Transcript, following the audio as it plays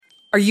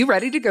Are you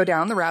ready to go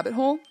down the rabbit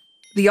hole?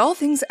 The All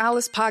Things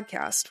Alice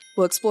podcast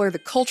will explore the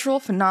cultural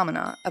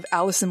phenomena of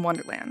Alice in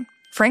Wonderland.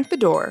 Frank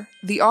Bedore,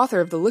 the author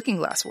of the Looking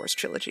Glass Wars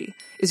trilogy,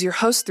 is your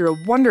host through a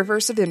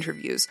wonderverse of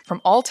interviews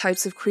from all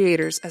types of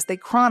creators as they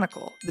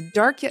chronicle the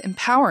dark yet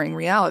empowering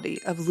reality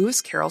of Lewis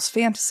Carroll's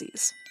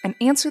fantasies and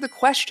answer the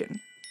question,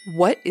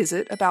 what is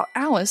it about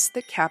Alice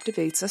that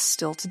captivates us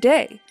still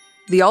today?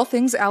 The All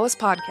Things Alice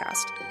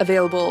podcast,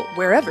 available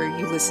wherever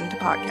you listen to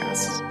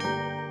podcasts.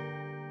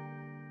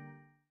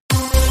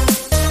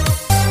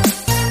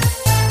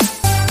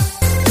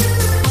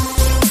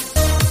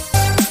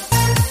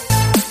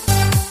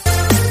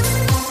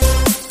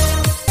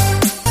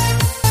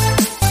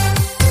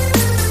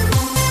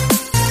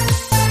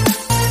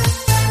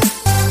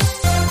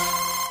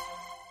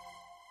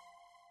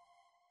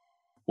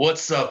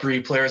 What's up,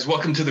 replayers?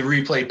 Welcome to the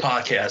Replay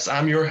Podcast.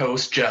 I'm your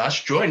host,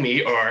 Josh. Join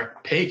me are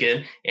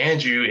Pagan,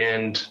 Andrew,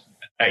 and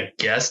I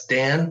guess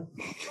Dan.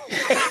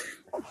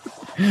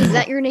 Is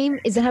that your name?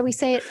 Is that how we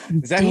say it?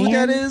 Is that Dan? Who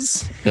that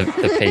is? The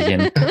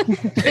Pagan.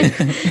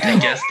 I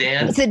guess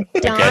Dan. Is it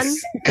Don?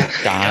 Don.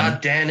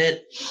 God damn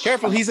it.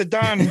 Careful, he's a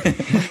Don.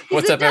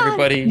 What's up,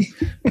 everybody?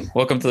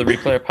 Welcome to the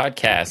Replayer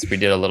Podcast. We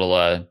did a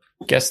little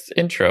guest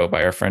intro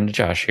by our friend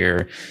Josh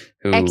here,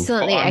 who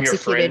excellently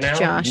executed,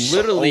 Josh.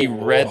 Literally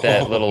read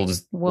that little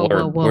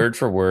word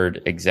for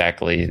word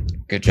exactly.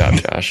 Good job,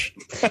 Josh.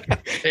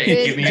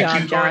 Hey, give me a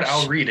cue card,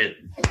 I'll read it.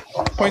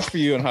 Points for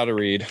you on how to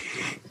read.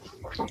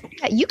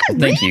 Yeah, you can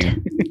read. Thank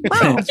you.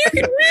 Wow. You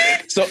can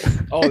read. So,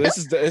 this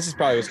is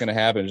probably what's going to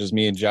happen. Just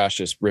me and Josh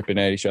just ripping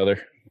at each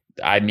other.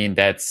 I mean,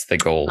 that's the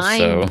goal. Fine.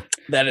 So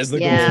that is the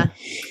goal. Yeah,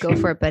 go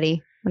for it,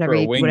 buddy. Whatever. For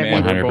a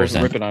wingman, whatever. we're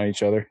both ripping on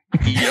each other.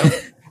 Yep.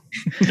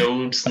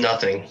 No, it's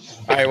nothing.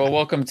 All right, well,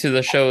 welcome to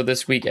the show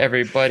this week,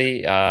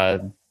 everybody.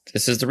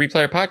 This is the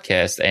Replayer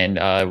Podcast,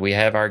 and we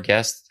have our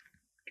guest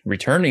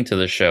returning to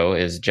the show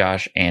is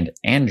Josh and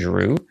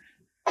Andrew.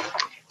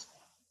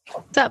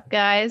 What's up,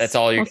 guys? That's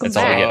all you. Welcome That's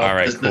all we back. get. All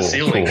right, The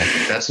ceiling.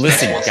 cool.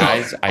 Listen, what's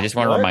guys, up. I just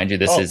want to remind you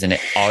this is an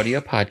audio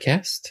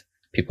podcast.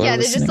 People Yeah, are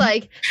they're listening. just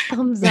like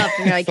thumbs up.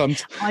 And you're like,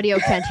 Thumbs- audio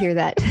can't hear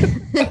that.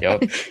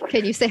 Yep.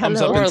 Can you say Thumbs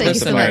hello? up For our and Thank you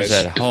so much.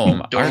 listeners at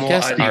home, our Domo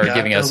guests are arigato,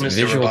 giving us Mr.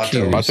 visual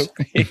Roboto.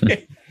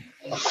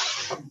 cues.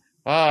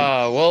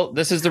 Well,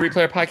 this is the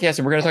Replayer Podcast,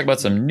 and we're going to talk about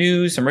some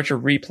news, some Retro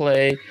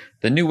Replay,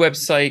 the new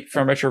website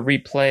from Retro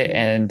Replay,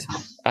 and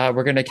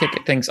we're going to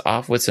kick things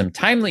off with some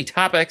timely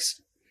topics.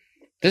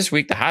 This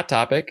week, the hot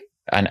topic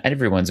on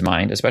everyone's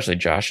mind, especially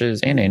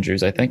Josh's and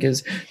Andrew's, I think,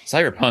 is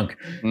Cyberpunk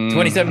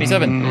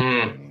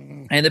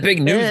 2077. And the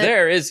big news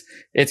there is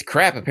it's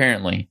crap,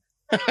 apparently.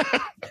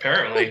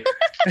 Apparently.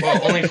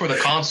 Well, only for the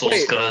consoles,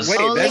 because Wait,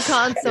 Only that's-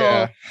 console.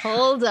 yeah.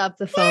 Hold up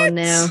the phone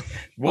now.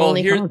 Well,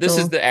 Only this console.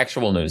 is the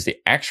actual news. The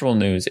actual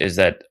news is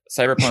that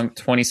Cyberpunk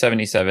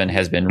 2077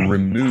 has been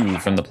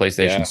removed from the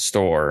PlayStation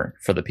Store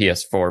for the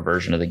PS4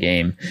 version of the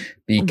game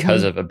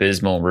because of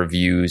abysmal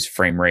reviews,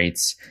 frame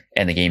rates,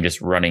 and the game just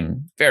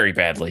running very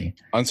badly.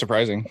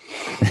 Unsurprising.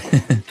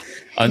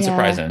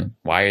 Unsurprising.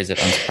 Why is it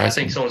unsurprising? I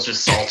think someone's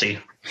just salty.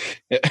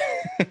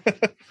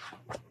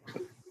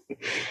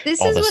 This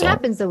all is the what song.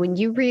 happens though when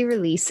you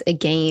re-release a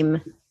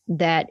game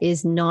that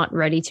is not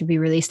ready to be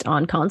released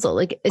on console.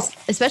 Like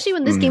especially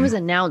when this game was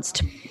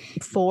announced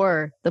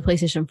for the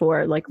PlayStation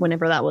 4, like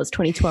whenever that was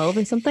 2012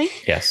 or something.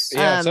 Yes.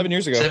 Yeah, 7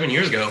 years ago. 7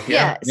 years ago.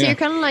 Yeah. So Yeah. you're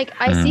kind of like,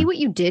 I see what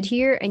you did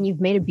here and you've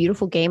made a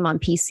beautiful game on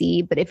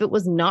PC, but if it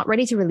was not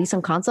ready to release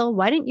on console,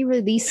 why didn't you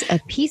release a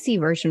PC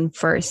version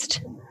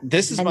first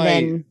This is and my.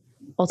 then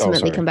ultimately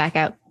sorry. come back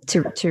out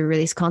to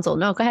release console?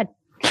 No, go ahead.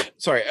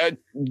 Sorry.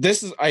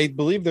 This is. I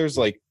believe there's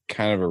like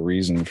kind of a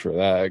reason for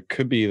that. It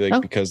could be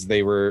like because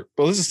they were.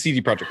 Well, this is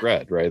CD Projekt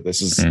Red, right?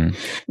 This is.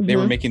 They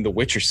were making the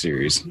Witcher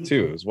series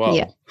too, as well.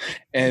 Yeah.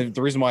 And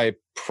the reason why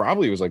it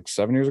probably was like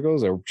 7 years ago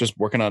is they were just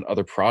working on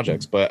other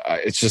projects. But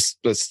it's just.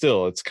 But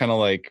still, it's kind of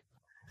like,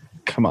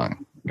 come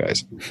on,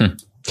 guys.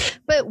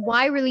 But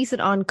why release it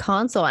on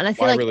console? And I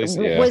feel Why like release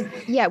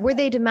it, were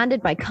they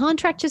demanded by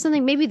contract or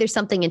something? Maybe there's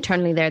something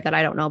internally there that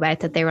I don't know about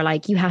that they were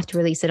like, you have to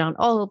release it on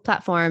all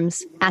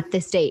platforms at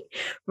this date,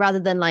 rather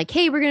than like,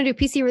 hey, we're gonna do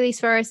PC release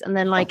first, and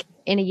then like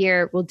in a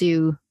year we'll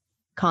do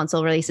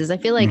console releases. I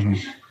feel like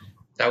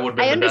That would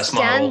have been the best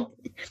model.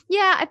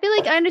 Yeah, I feel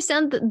like I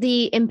understand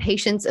the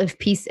impatience of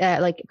PC,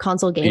 like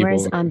console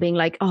gamers, People. being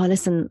like, oh,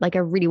 listen, like I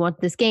really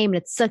want this game, and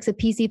it sucks that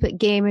PC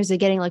gamers are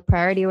getting like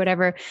priority or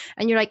whatever.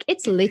 And you're like,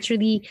 it's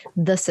literally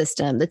the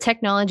system, the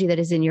technology that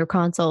is in your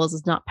consoles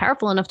is not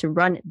powerful enough to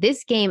run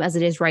this game as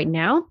it is right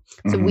now.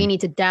 So we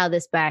need to dial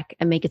this back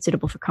and make it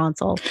suitable for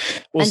console,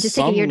 Well, and just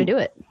take a year to do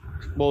it.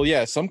 Well,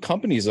 yeah, some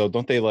companies though,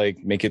 don't they like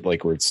make it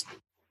like where it's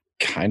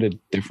kind of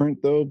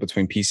different though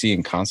between PC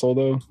and console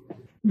though?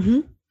 I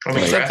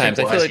mean, Sometimes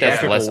I feel like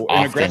that's less in a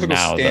often graphical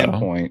now, though.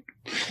 standpoint.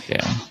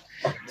 Yeah.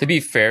 To be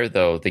fair,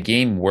 though, the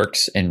game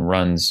works and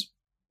runs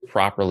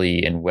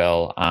properly and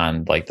well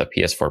on like the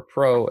PS4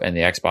 Pro and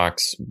the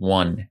Xbox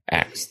One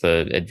X,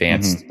 the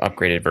advanced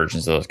upgraded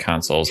versions of those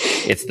consoles.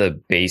 It's the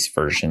base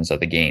versions of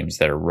the games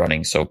that are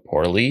running so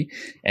poorly,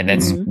 and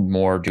that's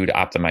more due to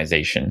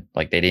optimization.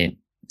 Like they didn't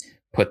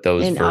put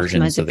those And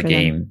versions optimize of it the for them.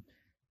 game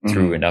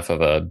through enough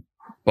of a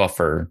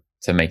buffer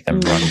to make them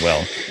run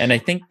well. And I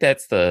think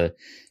that's the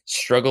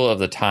struggle of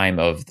the time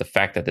of the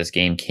fact that this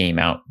game came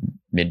out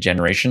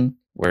mid-generation,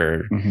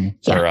 where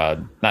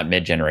or not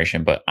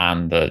mid-generation, but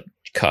on the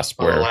cusp,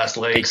 where last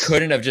they legs.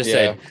 couldn't have just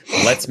said,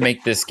 let's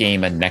make this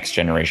game a next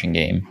generation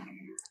game,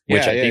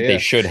 which I think they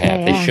should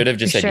have. They should have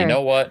just said, you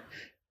know what,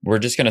 we're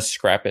just going to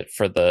scrap it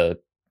for the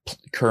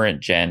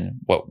current gen.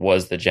 What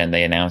was the gen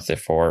they announced it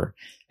for?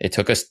 It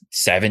took us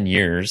 7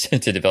 years to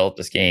develop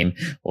this game.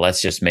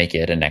 Let's just make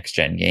it a next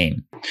gen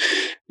game.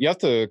 You have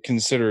to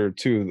consider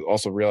too,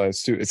 also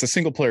realize too, it's a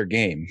single player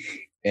game,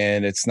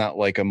 and it's not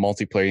like a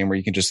multiplayer game where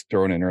you can just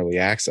throw it in early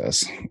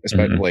access.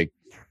 Especially like,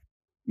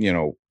 you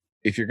know,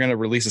 if you're going to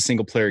release a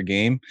single player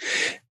game,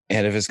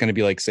 and if it's going to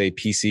be like, say,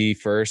 PC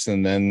first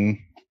and then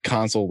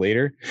console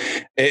later,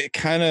 it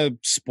kind of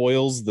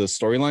spoils the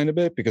storyline a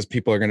bit, because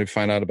people are going to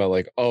find out about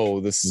like, oh,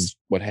 this is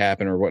what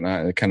happened or whatnot,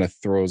 and it kind of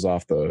throws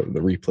off the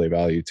replay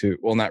value too.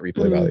 Well, not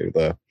replay value,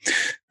 the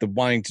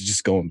wanting to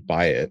just go and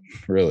buy it,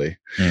 really.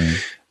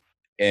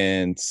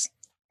 And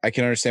I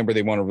can understand where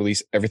they want to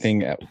release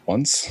everything at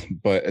once,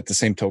 but at the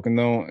same token,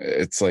 though,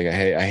 it's like,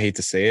 I hate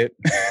to say it,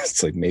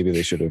 it's like maybe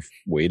they should have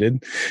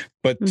waited.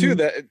 But too,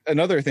 that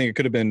another thing, it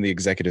could have been the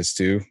executives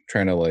too,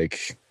 trying to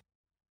like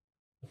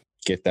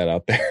get that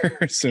out there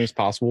as soon as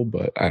possible,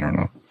 but I don't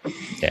know.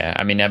 Yeah,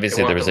 I mean,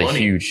 obviously there was a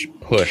huge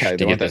push to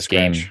get this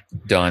game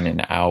done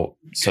and out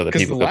so that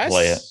people could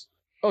play it.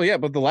 Oh yeah,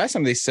 but the last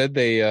time they said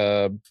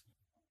they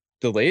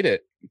delayed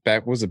it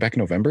back in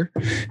November?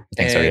 I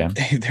think so, yeah.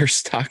 Their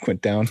stock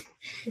went down.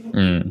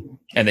 And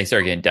they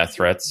started getting death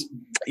threats.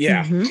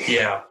 Yeah.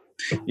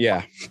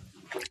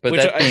 But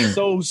which that is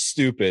so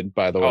stupid,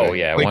 by the way. Oh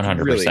yeah,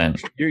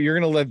 100%. Really, you're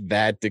gonna let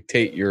that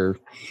dictate your...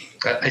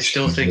 I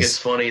still think it's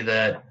funny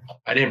that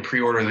I didn't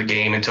pre-order the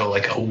game until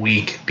like a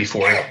week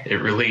before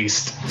it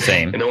released.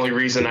 Same. And the only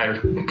reason I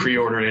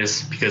pre-ordered it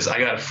is because I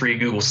got a free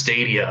Google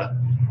Stadia,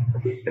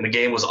 and the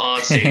game was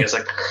on Stadia. It's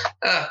like,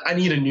 I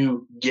need a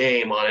new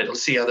game on it.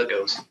 Let's see how that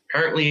goes.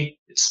 Apparently,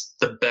 it's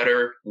the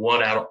better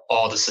one out of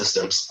all the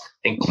systems,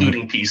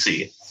 including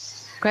PC.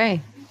 Okay.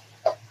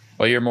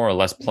 Well, you're more or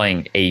less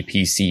playing a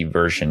PC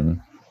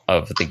version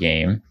of the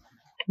game.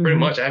 Pretty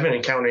much. I haven't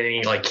encountered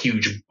any like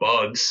huge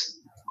bugs.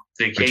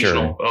 The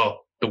occasional,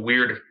 the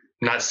weird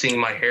not seeing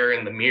my hair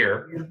in the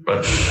mirror,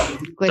 but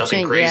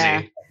nothing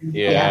crazy.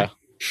 Yeah.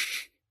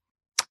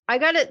 I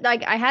got it.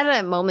 Like, I had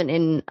a moment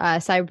in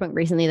Cyberpunk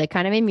recently that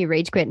kind of made me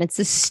rage quit, and it's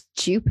the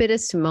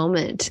stupidest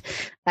moment.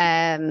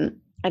 I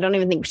don't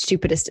even think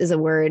stupidest is a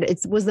word.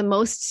 It was the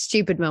most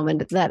stupid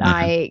moment that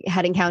I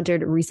had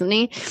encountered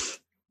recently.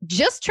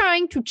 Just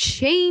trying to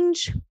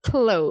change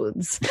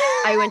clothes.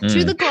 I went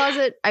to the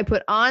closet, I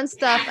put on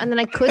stuff, and then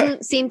I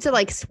couldn't seem to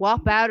like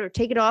swap out or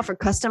take it off or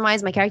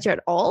customize my character at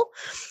all.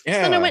 Yeah.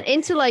 So then I went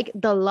into like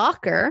the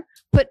locker,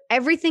 put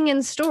everything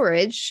in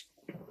storage,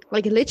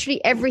 like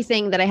literally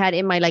everything that I had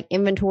in my like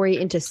inventory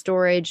into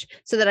storage,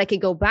 so that I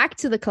could go back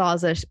to the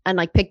closet and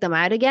like pick them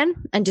out again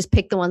and just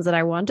pick the ones that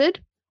I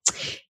wanted.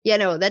 Yeah,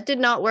 no, that did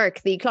not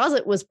work. The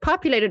closet was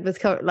populated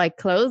with like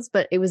clothes,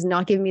 but it was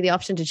not giving me the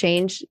option to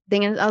change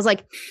thing. And I was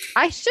like,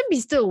 I should be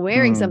still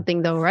wearing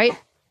something though, right?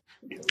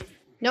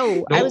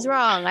 No, I was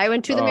wrong. I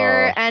went to the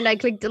mirror and I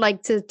clicked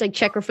to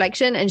check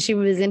reflection, and she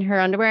was in her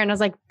underwear, and I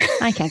was like,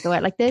 I can't go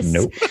out like this.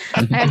 Nope.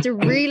 I have to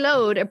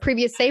reload a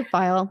previous save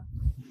file.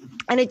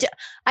 And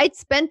I'd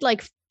spent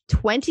like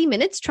 20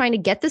 minutes trying to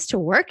get this to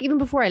work even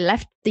before I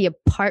left the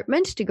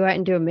apartment to go out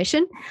and do a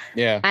mission.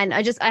 Yeah. And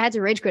I had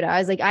to rage quit. I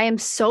was like, I am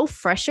so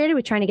frustrated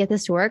with trying to get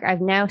this to work.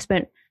 I've now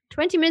spent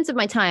 20 minutes of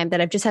my time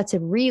that I've just had to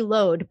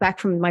reload back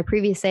from my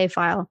previous save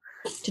file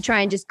to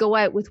try and just go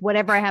out with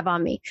whatever I have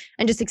on me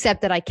and just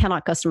accept that I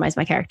cannot customize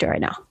my character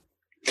right now.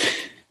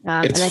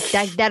 And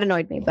that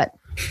annoyed me, but.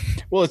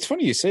 Well, it's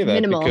funny you say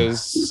that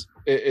because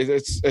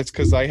it's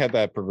because I had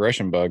that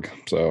progression bug.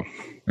 So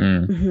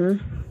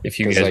if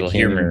you guys will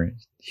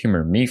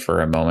humor me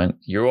for a moment,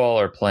 you all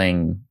are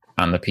playing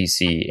on the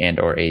PC and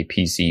or a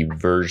PC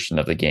version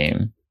of the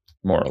game,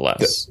 more or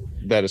less.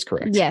 That is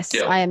correct. Yes,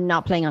 I am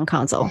not playing on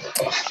console.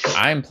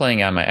 I'm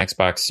playing on my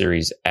Xbox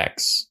Series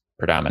X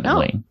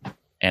predominantly,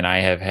 and I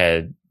have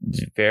had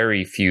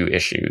very few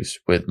issues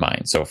with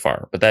mine so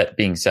far. But that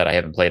being said, I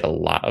haven't played a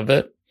lot of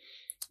it.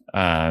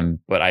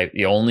 But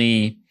the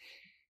only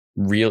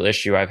real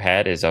issue I've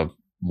had is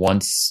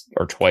once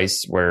or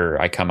twice where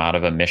I come out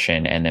of a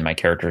mission and then my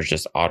character is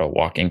just auto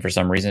walking for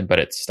some reason, but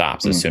it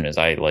stops as soon as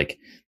I like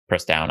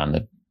press down on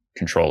the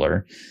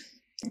controller.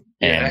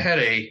 And I had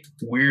a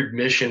weird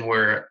mission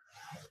where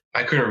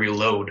I couldn't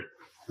reload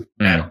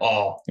at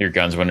all. Your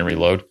guns wouldn't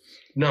reload?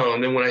 No,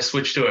 and then when I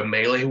switched to a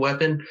melee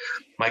weapon,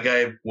 my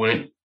guy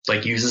wouldn't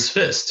like use his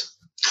fist.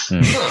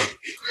 I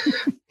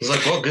was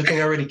like, well, good thing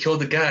I already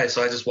killed the guy,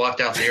 so I just walked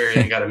out the area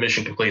and got a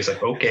mission complete. It's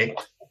like, okay.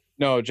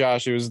 No,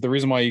 Josh, it was the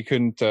reason why you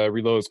couldn't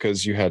reload is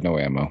because you had no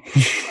ammo.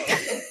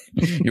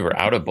 You were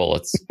out of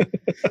bullets.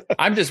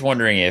 I'm just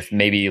wondering if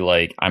maybe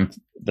like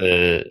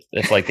the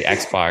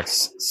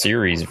Xbox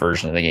Series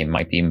version of the game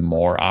might be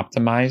more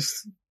optimized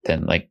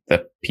than like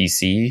the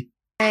PC.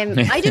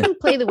 I didn't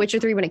play The Witcher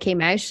 3 when it came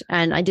out,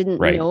 and I didn't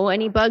know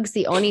any bugs.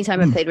 The only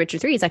time I played Witcher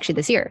 3 is actually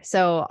this year.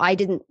 So I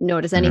didn't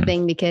notice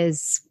anything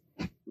because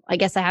I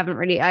guess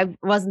I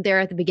wasn't there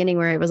at the beginning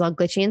where it was all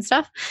glitchy and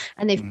stuff.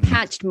 And they've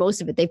patched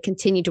most of it. They've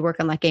continued to work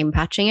on that game,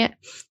 patching it.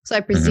 So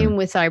I presume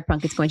with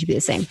Cyberpunk, it's going to be the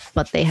same,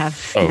 but they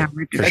have.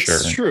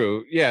 That's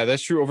true. Yeah,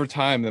 that's true. Over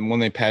time, then when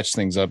they patch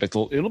things up,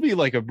 it'll be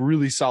like a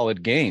really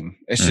solid game.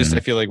 It's just, I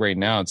feel like right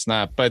now it's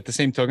not. But at the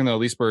same token, though, at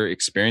least we're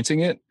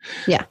experiencing it.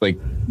 Yeah. Like,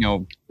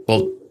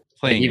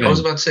 playing. I was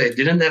about to say,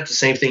 didn't that the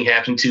same thing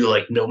happen to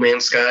like No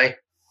Man's Sky?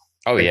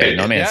 Oh yeah,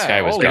 No Man's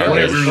Sky was garbage.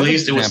 When it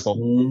released, it was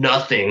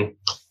nothing.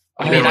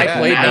 I mean, I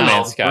played No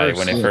Man's Sky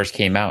when it first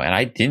came out, and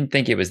I didn't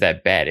think it was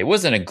that bad. It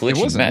wasn't a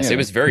glitchy mess. Yeah. It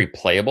was very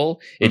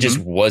playable. It just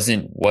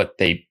wasn't what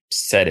they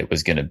said it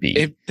was going to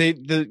be.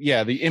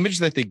 The image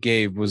that they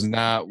gave was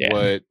not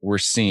what we're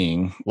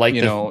seeing. Like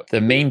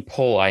the main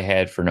pull I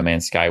had for No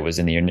Man's Sky was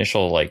in the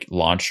initial like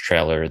launch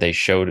trailer. They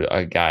showed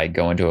a guy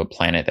going to a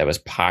planet that was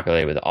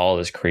populated with all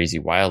this crazy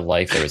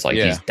wildlife. There was like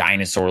these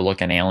dinosaur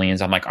looking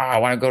aliens. I'm like, I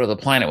want to go to the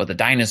planet with the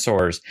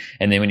dinosaurs.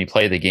 And then when you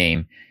play the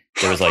game,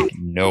 there was like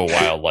no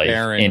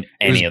wildlife in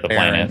any of the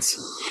planets.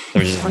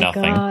 There was just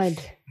nothing. God.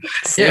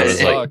 Yeah,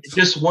 it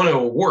just won an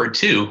award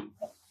too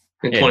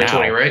in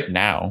 2020, right?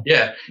 Now.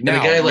 Yeah. And the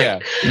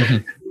guy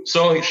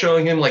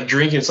showing him like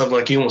drinking something,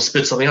 like he almost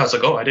spit something out. It's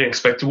like, I didn't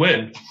expect to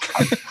win.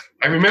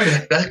 I remember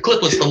that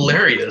clip was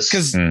hilarious.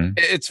 Because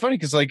it's funny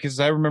because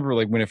I remember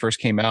like when it first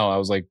came out, I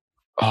was like,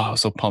 I was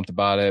so pumped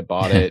about it,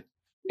 bought it.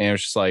 And it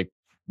was just like,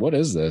 what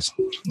is this?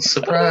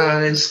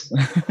 Surprise.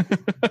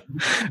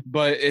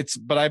 But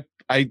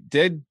I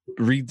did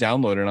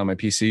re-download it on my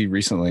PC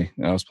recently,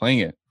 and I was playing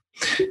it.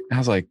 And I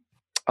was like,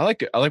 I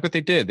like it. I like what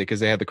they did because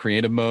they had the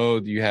creative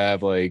mode. You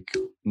have like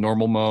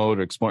normal mode,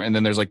 explore, and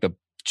then there's like the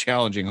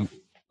challenging,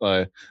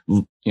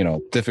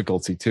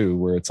 difficulty too,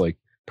 where it's like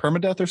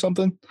permadeath or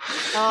something.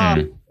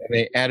 And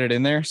they added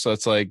in there, so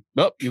it's like,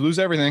 you lose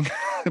everything.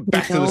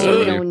 Back to the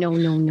start.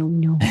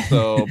 No.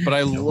 So, but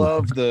I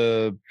love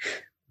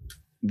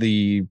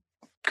the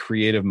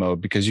creative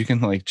mode because you can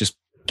like just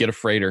get a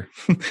freighter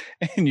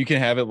and you can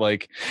have it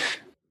like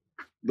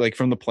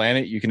from the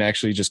planet, you can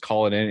actually just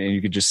call it in and you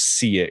can just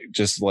see it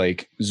just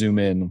like zoom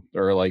in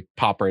or like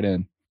pop right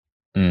in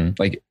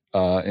like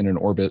in an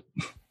orbit.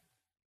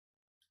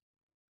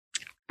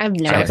 I've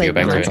never played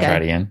back to it and try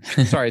it again.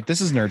 Sorry,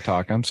 this is nerd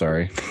talk. I'm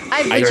sorry.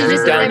 I just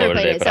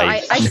downloaded it, but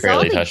I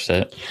barely touched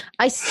it.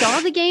 I saw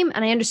the game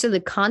and I understood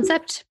the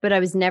concept, but I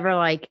was never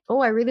like,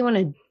 I really want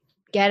to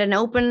get an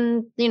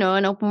open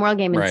world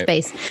game in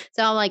space.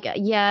 So I'm like,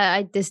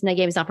 this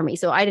game is not for me.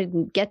 So I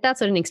didn't get that.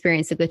 So I didn't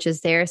experience the glitches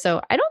there. So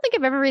I don't think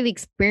I've ever really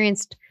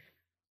experienced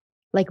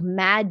like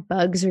mad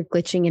bugs or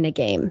glitching in a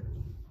game.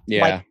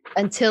 Yeah. Like,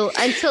 until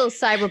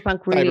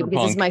Cyberpunk really,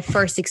 because this is my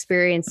first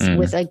experience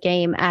with a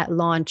game at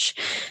launch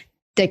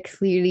that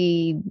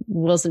clearly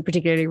wasn't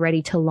particularly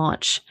ready to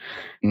launch.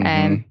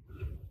 So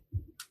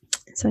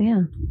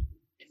yeah.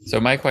 So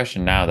my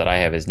question now that I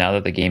have is, now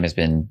that the game has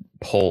been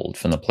pulled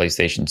from the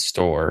PlayStation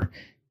Store,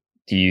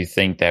 do you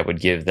think that would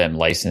give them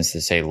license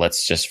to say,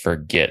 let's just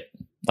forget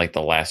like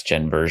the last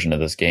gen version of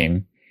this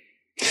game?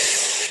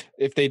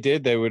 If they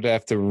did, they would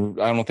have to.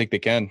 I don't think they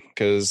can,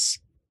 because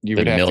you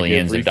would have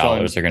millions to of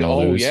dollars they're going to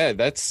lose. Yeah,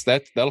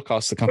 that'll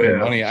cost the company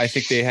money. I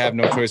think they have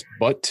no choice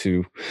but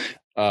to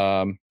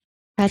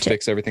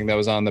fix everything that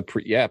was on the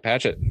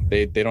patch it.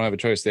 They don't have a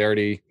choice. They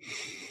already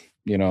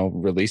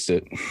released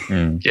it.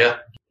 Yeah.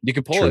 You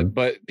can pull it,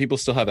 but people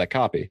still have that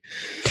copy.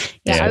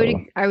 Yeah, so.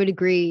 I would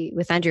agree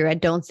with Andrew. I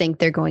don't think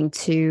they're going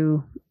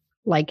to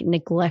like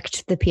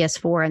neglect the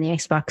PS4 and the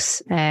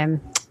Xbox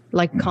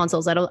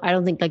consoles. I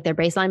don't think like their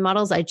baseline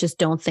models. I just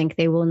don't think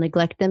they will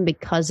neglect them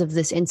because of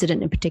this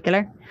incident in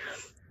particular.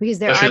 Because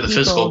there especially are the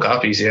physical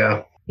copies,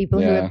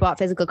 people who have bought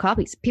physical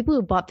copies. People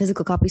who bought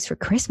physical copies for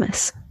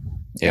Christmas.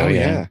 Oh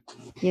yeah.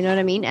 You know what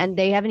I mean? And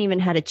they haven't even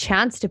had a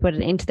chance to put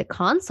it into the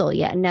console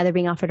yet. And now they're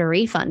being offered a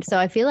refund. So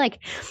I feel like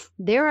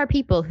there are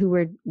people who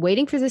were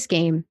waiting for this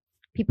game,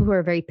 people who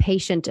are very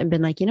patient and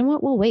been like, you know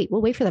what, we'll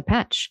wait for the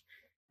patch.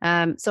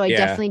 So I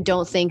definitely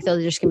don't think they're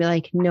just gonna be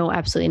like, no,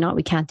 absolutely not.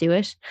 We can't do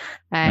it.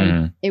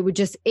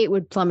 It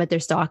would plummet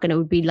their stock and it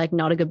would be like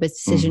not a good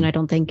business decision. I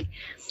don't think.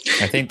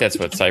 I think that's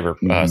what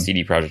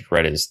CD Projekt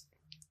Red is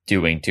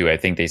doing too. I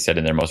think they said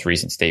in their most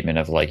recent statement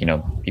of like,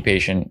 be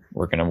patient.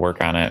 We're going to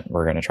work on it.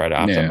 We're going to try to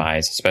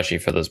optimize, especially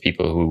for those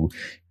people who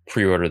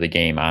pre-order the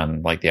game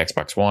on like the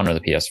Xbox One or the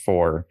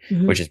PS4,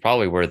 which is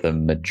probably where the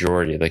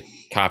majority of the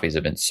copies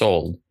have been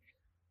sold.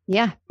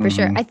 Yeah, for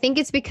sure. I think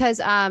it's because,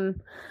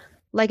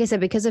 like I said,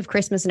 because of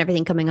Christmas and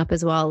everything coming up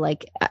as well.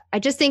 Like, I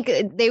just think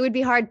they would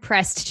be hard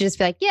pressed to just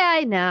be like,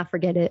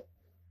 forget it.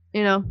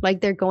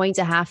 Like they're going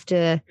to have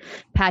to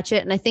patch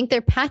it. And I think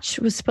their patch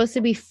was supposed to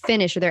be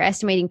finished, or they're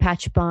estimating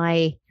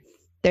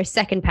their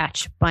second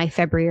patch by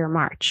February or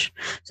March.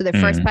 So their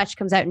first patch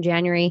comes out in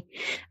January.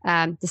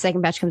 The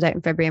second patch comes out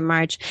in February and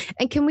March.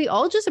 And can we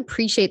all just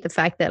appreciate the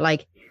fact that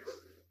like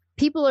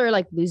people are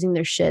like losing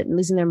their shit and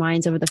losing their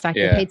minds over the fact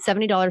they paid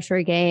 $70 for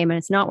a game and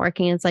it's not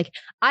working. It's like,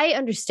 I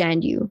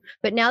understand you,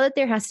 but now that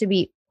there has to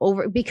be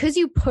because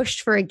you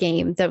pushed for a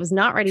game that was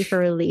not ready for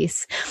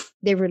release,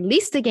 they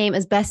released the game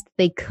as best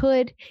they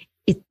could.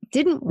 It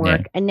didn't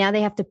work. And now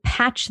they have to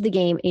patch the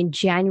game in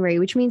January,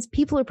 which means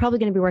people are probably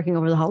going to be working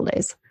over the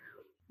holidays.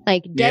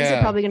 Like devs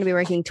are probably going to be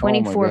working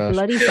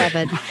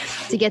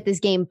 24/7 to get this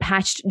game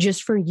patched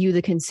just for you,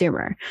 the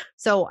consumer.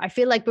 So I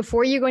feel like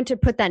before you're going to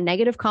put that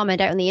negative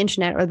comment out on the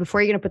internet, or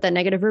before you're going to put that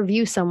negative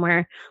review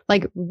somewhere,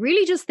 like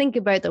really just think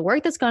about the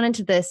work that's gone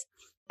into this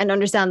and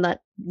understand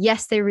that,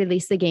 yes, they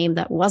released the game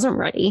that wasn't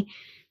ready.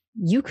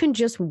 You can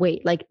just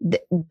wait. Like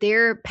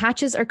their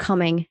patches are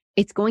coming.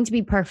 It's going to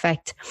be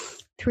perfect.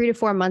 3 to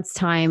 4 months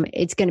time.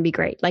 It's going to be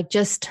great. Like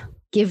just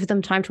give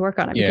them time to work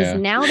on it, because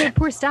now their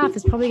poor staff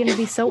is probably going to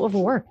be so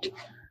overworked.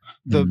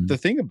 The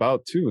thing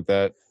about too,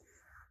 that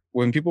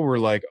when people were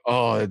like,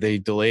 oh, they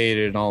delayed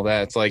it and all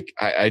that, it's like,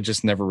 I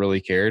just never really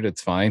cared.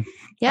 It's fine.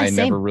 Yeah, I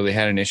never really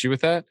had an issue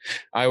with that.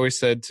 I always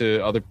said to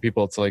other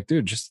people, it's like,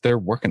 dude, they're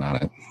working on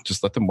it.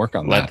 Just let them work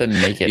on that. Let them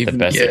make it the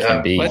best it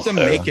can be. Let them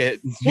make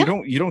it. You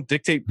don't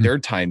dictate their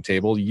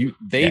timetable.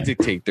 They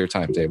dictate their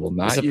timetable,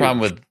 not It's the problem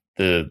with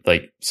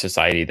the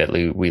society that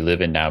we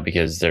live in now,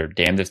 because they're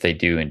damned if they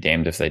do and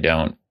damned if they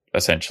don't,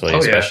 essentially.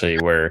 Especially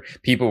where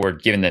people were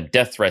giving them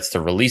death threats to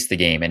release the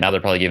game, and now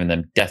they're probably giving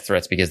them death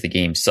threats because the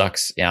game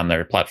sucks on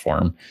their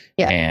platform.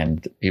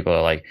 And people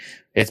are like,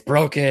 it's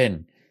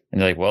broken,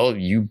 and they're like, well,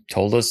 you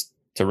told us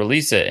to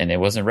release it and it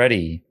wasn't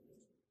ready.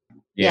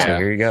 So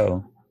here you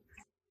go.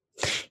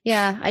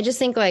 I just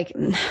think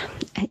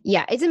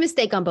it's a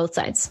mistake on both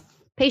sides.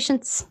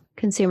 Patience,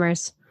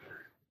 consumers,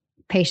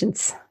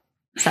 patience,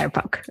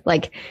 Cyberpunk.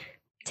 Like,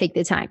 take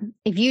the time.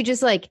 If you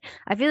just I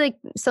feel like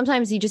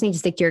sometimes you just need to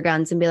stick to your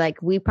guns and be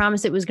like, we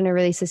promised it was going to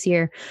release this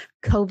year.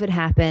 COVID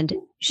happened.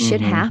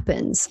 Shit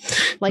happens.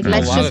 Like,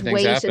 let's just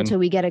wait until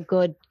we get a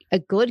good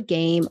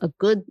game, a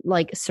good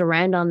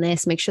surround on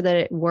this, make sure that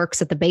it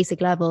works at the basic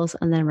levels,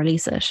 and then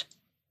release it.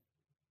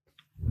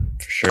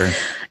 For sure.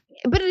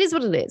 But it is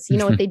what it is. You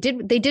know what they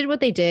did? They did what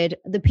they did.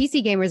 The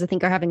PC gamers, I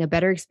think, are having a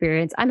better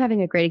experience. I'm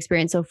having a great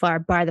experience so far,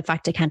 bar the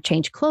fact I can't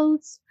change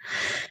clothes,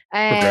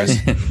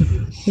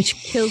 which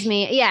kills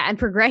me. Yeah, and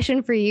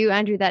progression for you,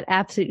 Andrew, that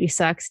absolutely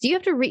sucks. Do you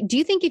have to? Do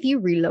you think if you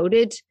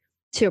reloaded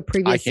to a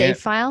previous save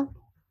file?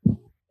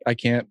 I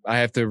can't. I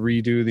have to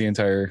redo the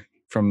entire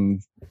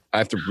I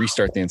have to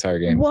restart the entire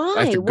game.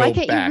 Why? Why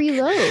can't you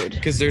reload?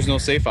 Because there's no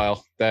save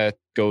file that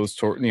goes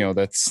toward,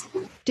 that's.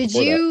 Did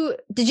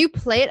you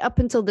play it up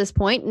until this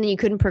point and then you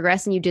couldn't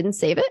progress and you didn't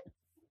save it?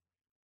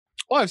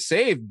 Well, I've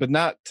saved, but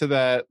not to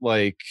that,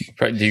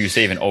 Do you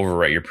save and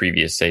overwrite your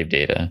previous save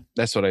data?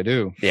 That's what I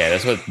do. Yeah,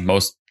 that's what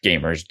most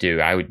gamers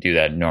do. I would do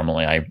that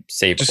normally. I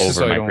save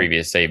over my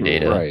previous save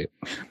data. Right.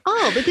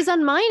 Oh, because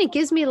on mine, it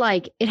gives me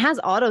it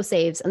has auto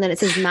saves and then it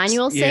says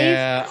manual save.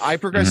 Yeah, I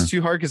progressed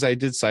too hard because I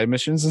did side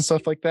missions and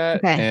stuff like that.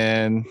 Okay.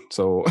 And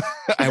so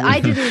I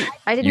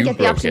didn't get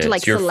the option to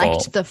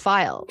select the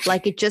file.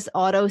 It just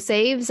auto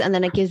saves and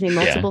then it gives me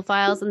multiple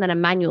files and then a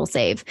manual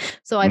save.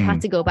 So I've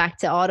had to go back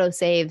to auto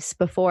saves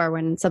before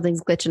when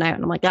something's glitching out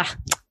and I'm like,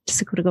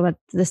 just going to go back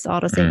to this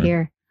auto save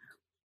here.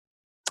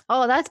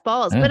 Oh, that's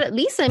balls. But at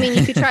least,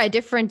 you could try a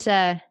different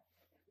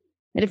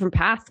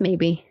path,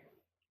 maybe.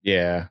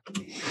 Yeah.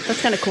 That's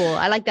kind of cool.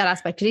 I like that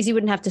aspect. At least you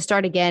wouldn't have to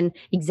start again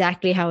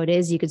exactly how it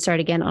is. You could start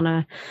again on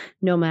a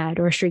Nomad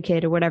or a Street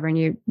Kid or whatever, and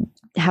you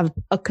have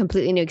a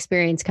completely new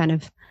experience, kind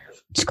of.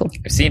 It's cool.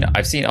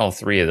 I've seen all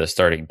three of the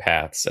starting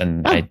paths,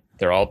 and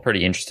they're all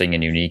pretty interesting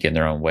and unique in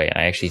their own way.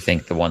 I actually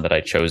think the one that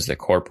I chose, the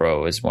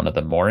Corpro, is one of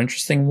the more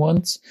interesting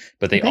ones,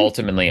 but they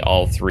ultimately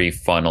all three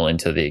funnel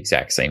into the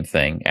exact same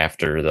thing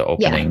after the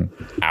opening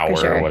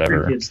hour or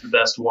whatever. It's the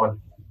best one.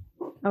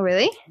 Oh,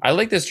 really? I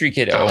like the Street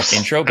Kid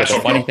intro, but the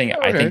funny thing,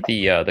 I think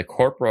the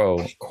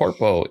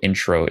Corpo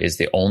intro is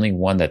the only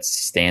one that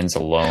stands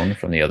alone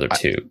from the other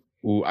two.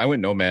 I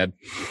went Nomad.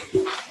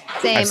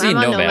 Same. I've seen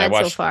Nomad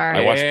so far.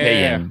 I watched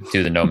Payan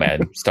do the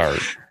Nomad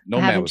start.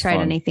 Nomad I haven't tried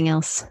anything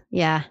else.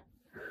 Yeah.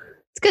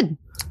 It's good.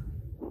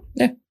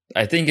 Yeah.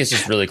 I think it's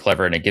just really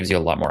clever, and it gives you a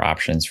lot more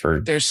options for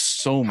there's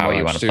so how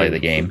you want to play the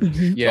game.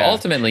 Yeah. So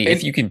ultimately,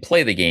 if you can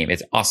play the game,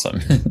 it's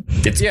awesome.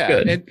 It's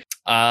good.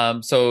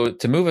 So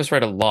to move us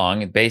right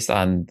along, based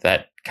on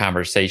that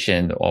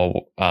conversation,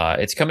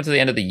 it's coming to the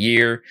end of the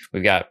year.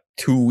 We've got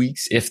 2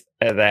 weeks, if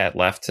that,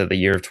 left to the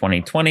year of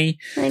 2020.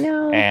 I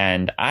know.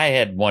 And I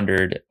had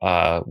wondered,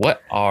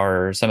 what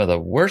are some of the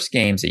worst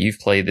games that you've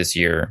played this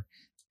year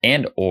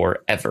and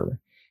or ever?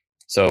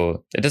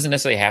 So it doesn't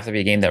necessarily have to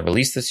be a game that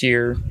released this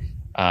year.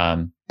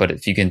 But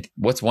if you can,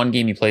 what's one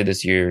game you played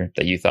this year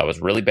that you thought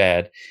was really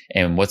bad?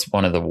 And what's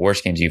one of the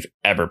worst games you've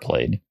ever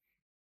played?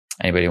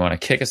 Anybody want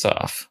to kick us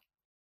off?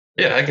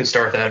 Yeah, I can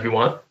start that if you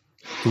want.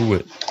 Do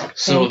it.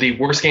 So the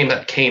worst game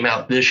that came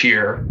out this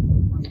year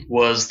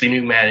was the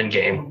new Madden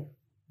game.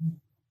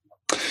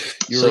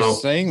 You were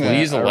saying that.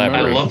 Please elaborate.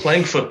 I love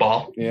playing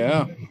football.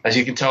 Yeah. As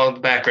you can tell in the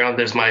background,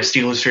 there's my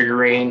Steelers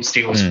figurine,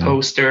 Steelers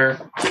poster.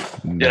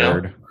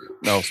 Nerd.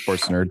 No,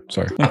 sports nerd.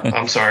 Sorry.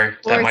 I'm sorry.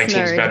 That my Sports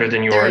team's nerd. better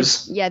than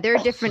yours. They're a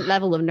different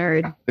level of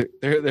nerd.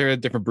 They're a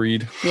different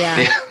breed.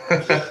 Yeah.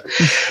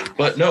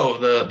 But no,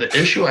 the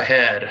issue I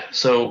had,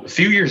 so a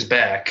few years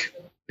back,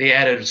 they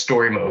added a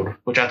story mode,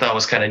 which I thought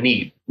was kind of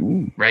neat.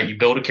 Ooh. Right? You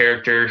build a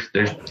character,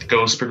 there's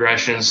ghost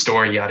progression,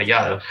 story, yada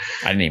yada.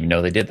 I didn't even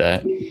know they did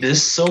that.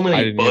 There's so I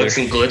many didn't bugs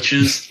either. and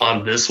glitches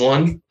on this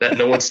one that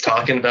no one's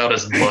talking about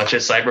as much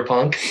as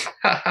Cyberpunk.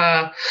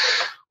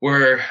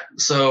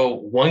 So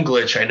one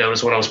glitch I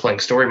noticed when I was playing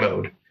story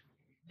mode,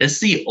 it's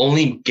the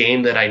only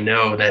game that I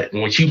know that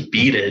once you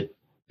beat it,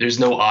 there's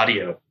no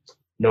audio,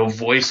 no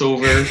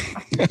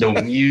voiceover, no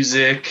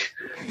music,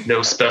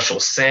 no special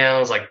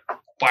sounds like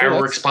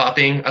fireworks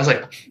popping. I was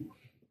like,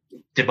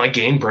 did my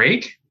game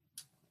break?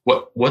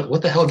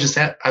 What the hell just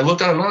happened? I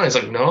looked online. I was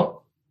like,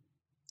 no,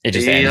 It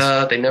just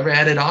ends. they never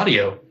added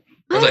audio.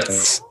 I was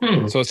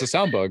like, So it's a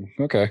sound bug.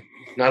 Okay.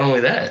 Not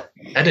only that,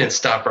 I didn't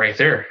stop right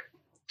there.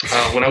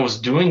 When I was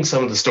doing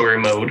some of the story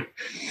mode,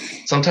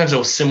 sometimes it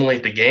will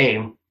simulate the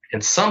game,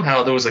 and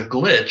somehow there was a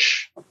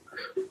glitch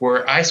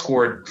where I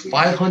scored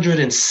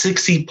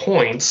 560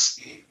 points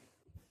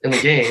in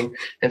the game,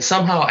 and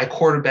somehow I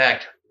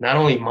quarterbacked not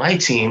only my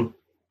team,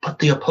 but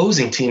the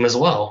opposing team as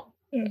well.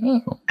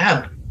 I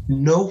have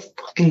no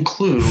fucking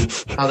clue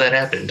how that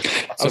happened.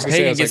 So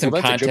Peggy, give some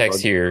context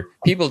here.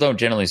 People don't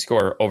generally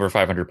score over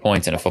 500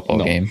 points in a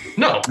football game.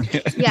 No.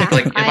 Yeah.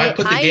 Like, if I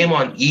put the game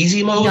on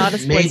easy mode, not a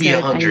sports maybe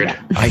nerd, 100.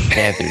 I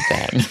gathered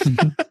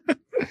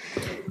that.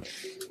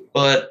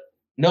 But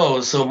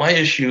no, so my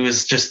issue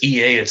is just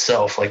EA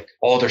itself, like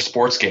all their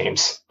sports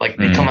games. Like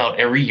they come out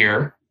every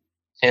year,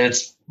 and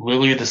it's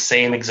literally the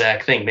same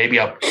exact thing. Maybe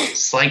a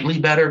slightly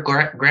better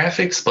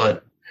graphics,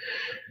 but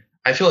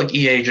I feel like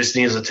EA just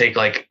needs to take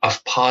like a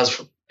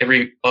pause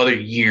every other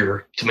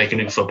year to make a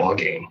new football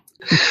game.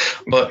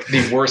 But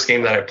the worst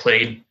game that I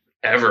played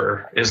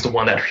ever is the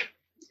one that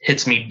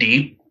hits me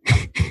deep.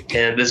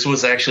 And this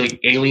was actually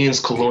Aliens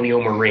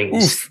Colonial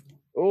Marines.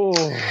 Oh,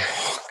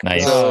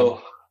 Nice.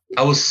 So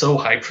I was so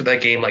hyped for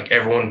that game. Like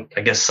everyone,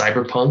 I guess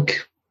Cyberpunk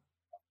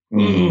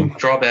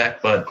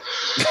drawback, but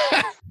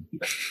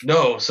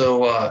no.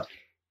 So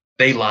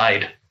they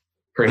lied.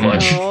 Pretty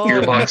much, Oh.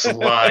 Gearbox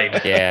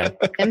lied. Yeah.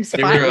 Them They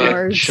spot were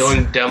wars.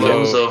 showing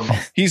demos of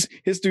his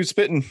dude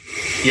spitting.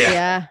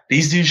 Yeah.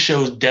 These dudes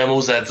showed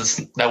demos that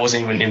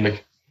wasn't even in the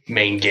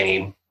main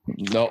game.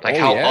 No, Like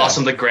how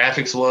awesome the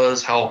graphics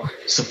was, how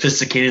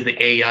sophisticated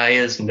the AI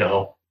is.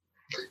 No,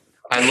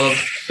 I love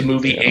the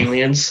movie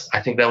Aliens.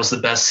 I think that was the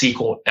best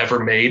sequel ever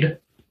made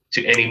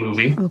to any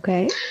movie.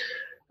 Okay.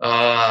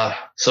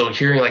 So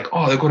hearing like,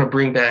 oh, they're going to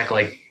bring back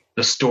like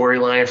the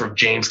storyline from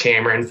James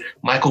Cameron,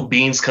 Michael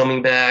Bean's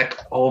coming back.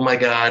 Oh my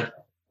God.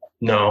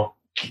 No,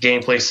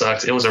 gameplay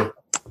sucks. It was a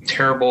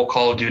terrible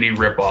Call of Duty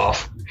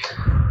ripoff.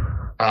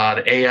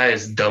 The AI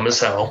is dumb as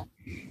hell.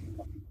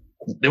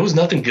 There was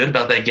nothing good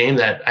about that game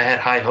that I had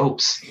high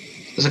hopes.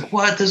 I was like,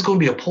 what? There's going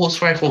to be a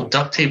pulse rifle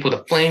duct tape with a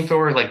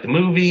flamethrower like the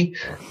movie?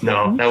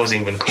 No, that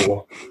wasn't even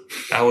cool.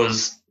 I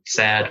was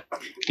sad,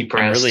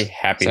 depressed. I'm really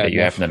happy that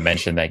you happen to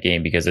mention that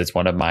game because it's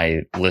one of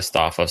my list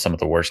off of some of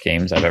the worst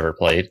games I've ever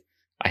played.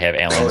 I have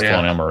Aliens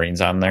Colonial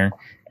Marines on there.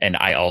 And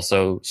I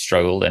also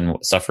struggled and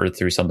suffered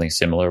through something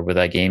similar with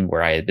that game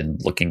where I had been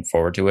looking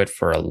forward to it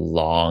for a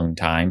long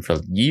time, for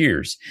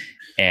years.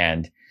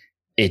 And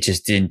it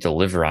just didn't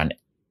deliver on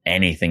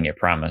anything it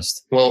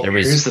promised. Well, there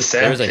here's the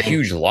sad was a thing.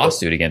 huge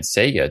lawsuit against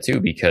Sega too,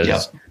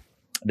 because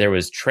there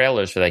was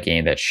trailers for that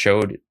game that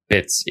showed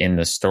bits in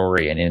the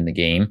story and in the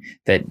game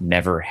that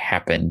never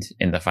happened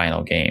in the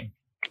final game.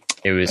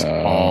 It was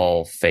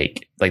all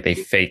fake. Like they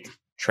faked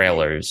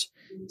trailers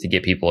to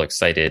get people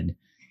excited.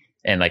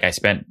 And like I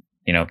spent,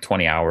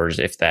 20 hours,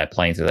 if that,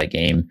 playing through that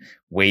game,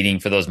 waiting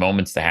for those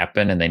moments to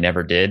happen, and they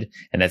never did.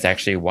 And that's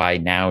actually why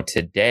now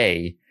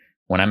today,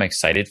 when I'm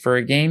excited for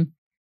a game,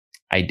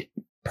 I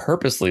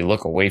purposely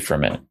look away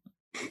from it.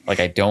 Like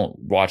I don't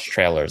watch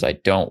trailers. I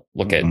don't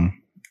look at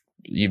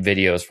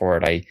videos for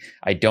it.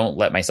 I don't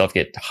let myself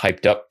get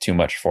hyped up too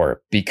much for it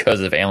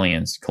because of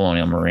Aliens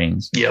Colonial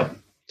Marines. Yep.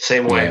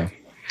 Same way. Yeah.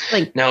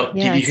 Like, Now,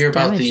 yeah, did you hear it's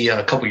about damaged.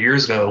 a couple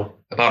years ago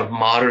about a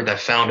modder that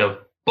found a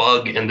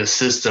bug in the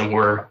system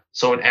where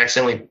someone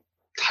accidentally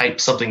typed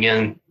something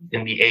in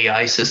the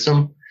AI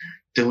system,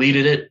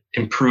 deleted it,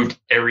 improved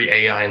every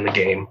AI in the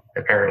game,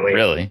 apparently.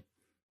 Really?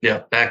 Yeah,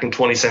 back in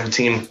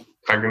 2017, if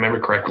I remember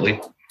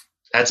correctly.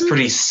 That's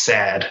pretty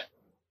sad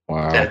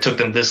Wow. that it took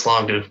them this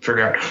long to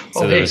figure out.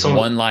 So there was someone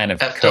one line of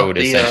effed up code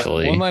the,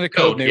 essentially. One line of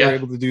code, they yeah. were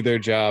able to do their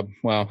job.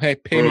 Wow. Hey,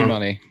 pay me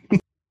money.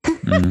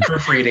 Mhm.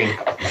 proofreading.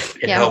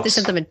 It Yeah, we'll helps.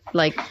 send them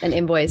like an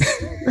invoice.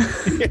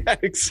 Yeah,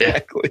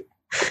 exactly.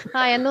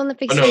 Hi, I'm the one that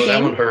fixed Oh, no, your that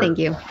game. one hurt. Thank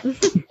you.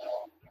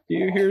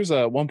 Here's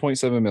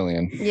 1.7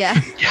 million. Yeah.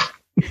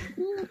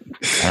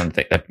 I don't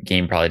think that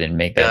game probably didn't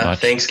make that much.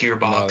 Thanks, No, they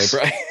Gearbox.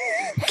 probably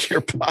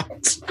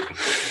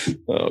Gearbox.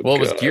 Oh, Well, it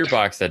was God.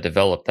 Gearbox that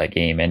developed that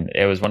game, and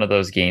it was one of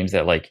those games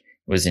that like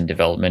was in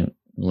development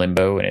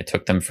limbo, and it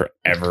took them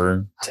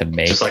forever to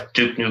make. Just like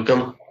Duke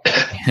Nukem.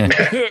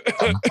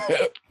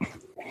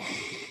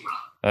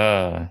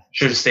 uh,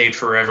 Should have stayed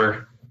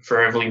forever.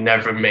 forever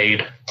never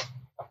made.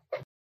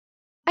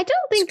 I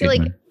don't think Excuse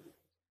me.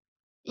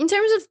 in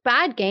terms of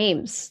bad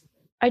games,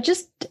 I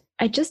just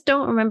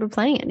don't remember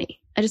playing any.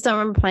 I just don't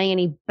remember playing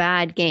any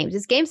bad games.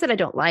 It's games that I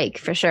don't like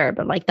for sure,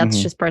 but like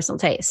that's just personal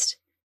taste.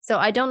 So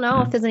I don't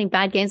know if there's any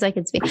bad games I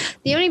can speak.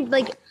 The only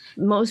like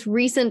most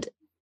recent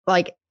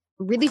like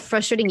really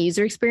frustrating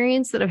user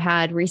experience that I've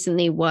had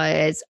recently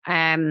was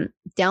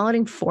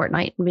downloading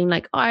Fortnite and being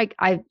like, oh,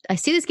 I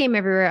see this game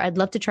everywhere. I'd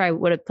love to try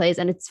what it plays,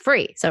 and it's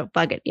free. So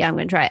fuck it. Yeah, I'm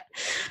going to try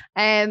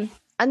it.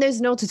 And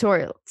there's no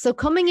tutorial. So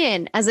coming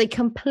in as a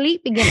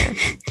complete beginner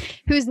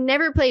who's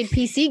never played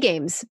PC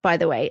games, by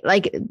the way,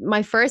 like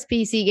my first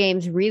PC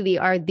games really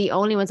are the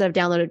only ones I've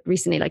downloaded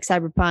recently, like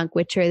Cyberpunk,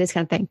 Witcher, this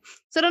kind of thing.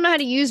 So I don't know how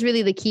to use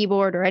really the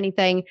keyboard or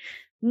anything.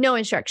 No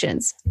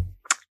instructions,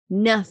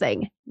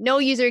 nothing, no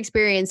user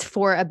experience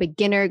for a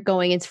beginner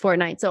going into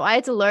Fortnite. So I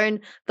had to learn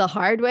the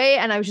hard way,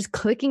 and I was just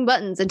clicking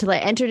buttons until I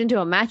entered into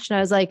a match, and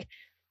I was like,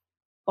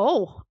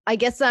 oh, I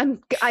guess I'm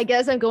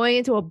going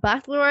into a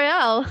battle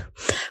royale.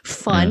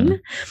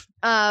 Fun.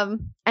 And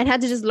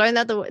had to just learn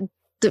that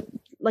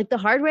the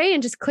hard way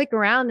and just click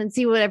around and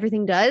see what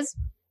everything does.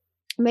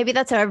 Maybe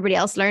that's how everybody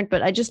else learned,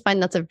 but I just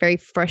find that's a very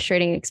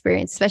frustrating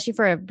experience, especially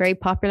for a very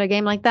popular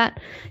game like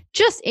that.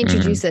 Just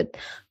introduce it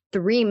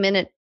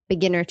 3-minute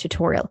beginner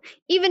tutorial,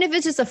 even if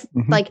it's just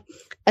like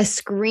a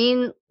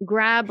screen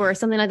grab or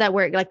something like that,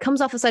 where it like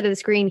comes off the side of the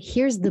screen.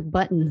 Here's the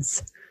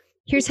buttons.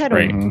 Here's how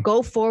to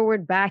go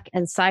forward, back,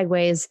 and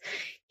sideways.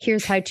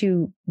 Here's how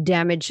to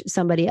damage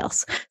somebody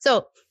else.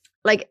 So,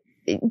 like,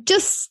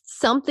 just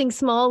something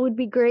small would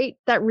be great.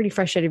 That really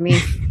frustrated me.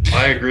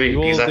 I agree,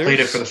 because I played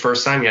it for the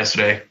first time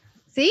yesterday.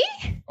 See?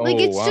 Like,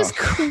 it's just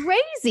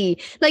crazy.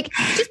 Like,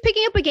 just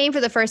picking up a game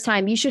for the first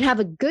time, you should have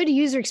a good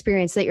user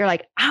experience that you're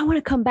like, I want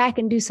to come back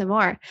and do some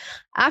more.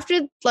 After,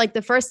 like,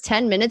 the first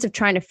 10 minutes of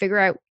trying to figure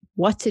out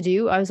what to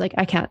do, I was like,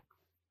 I can't.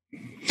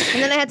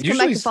 And then I had to come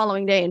back the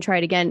following day and try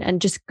it again and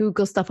just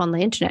Google stuff on the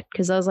internet,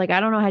 because I was like, I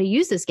don't know how to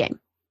use this game.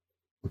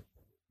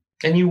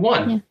 And you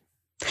won.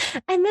 Yeah.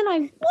 And then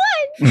I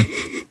won.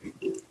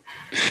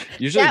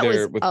 Usually that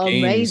they're was with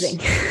amazing.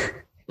 games.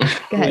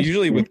 Go ahead.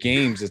 Usually with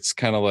games, it's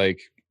kind of like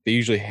they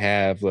usually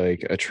have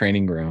like a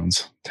training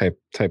grounds type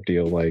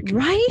deal, like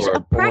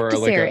a practice or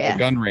like area, a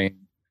gun range,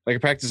 like a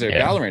practice area.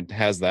 Yeah. Valorant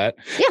has that.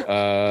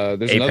 Yeah.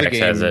 There's Apex another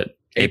game. has it.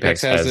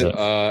 Apex has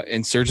it.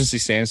 Insurgency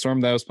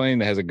Sandstorm that I was playing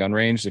that has a gun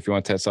range. If you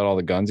want to test out all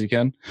the guns, you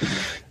can.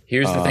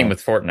 Here's the thing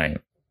with Fortnite,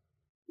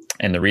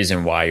 and the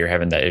reason why you're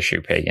having that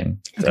issue,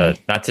 Pagan.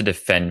 Not to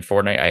defend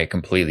Fortnite, I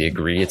completely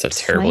agree. It's a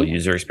terrible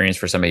user experience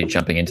for somebody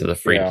jumping into the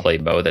free-to-play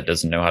mode that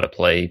doesn't know how to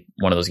play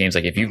one of those games.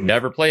 Like, if you've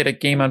never played a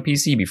game on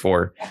PC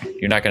before,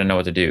 you're not going to know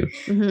what to do.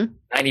 90%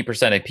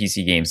 of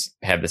PC games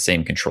have the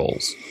same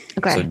controls.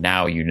 Okay. So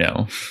now you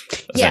know.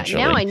 Yeah,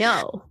 now I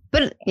know.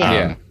 But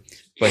yeah.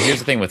 But here's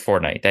the thing with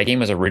Fortnite. That game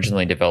was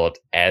originally developed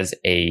as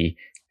a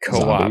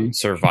co-op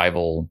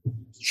survival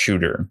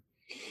shooter,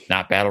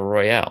 not battle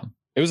royale.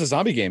 It was a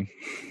zombie game.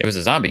 It was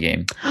a zombie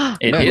game.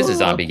 It is a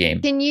zombie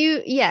game. Can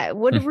you,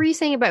 what were you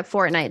saying about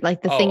Fortnite?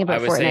 Like the thing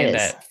about Fortnite is? I was saying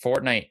that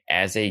Fortnite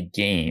as a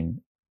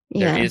game,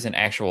 there is an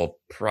actual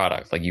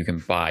product. Like, you can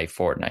buy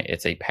Fortnite.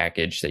 It's a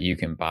package that you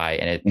can buy,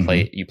 and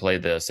you play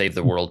the Save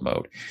the World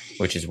mode,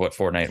 which is what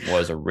Fortnite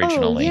was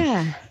originally. Oh,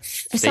 yeah.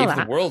 Save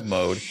the World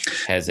mode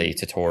has a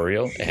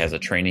tutorial, it has a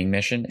training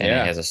mission, and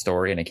it has a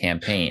story and a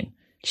campaign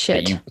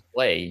that you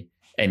play,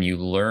 and you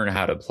learn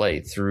how to play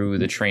through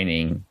the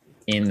training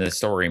in the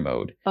story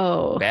mode.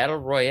 Battle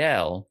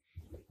Royale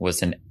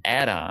was an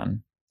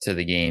add-on to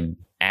the game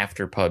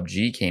after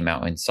PUBG came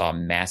out and saw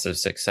massive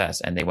success,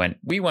 and they went,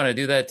 we want to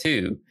do that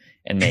too,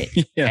 and they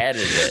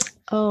added it.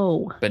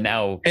 But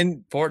now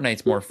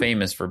Fortnite's more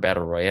famous for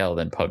Battle Royale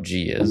than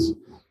PUBG is.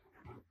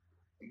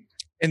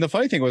 And the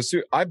funny thing was,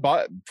 too, I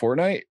bought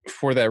Fortnite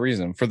for that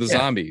reason, for the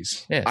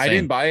zombies. Yeah, I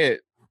didn't buy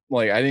it.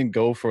 Like, I didn't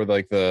go for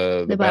like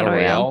the Battle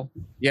Royale.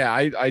 Yeah,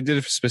 I did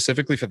it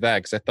specifically for that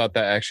because I thought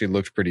that actually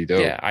looked pretty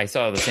dope. Yeah, I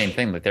saw the same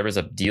thing. Like, there was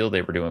a deal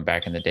they were doing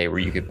back in the day where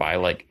you could buy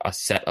like a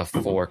set of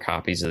 4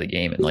 copies of the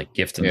game and like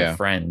gift them to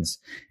friends.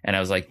 And I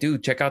was like,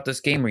 dude, check out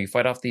this game where you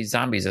fight off these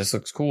zombies. This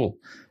looks cool.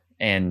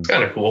 And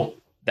kind of cool.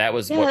 That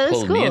was what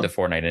pulled me into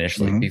Fortnite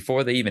initially,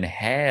 before they even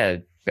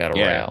had Battle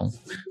Royale.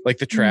 Like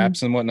the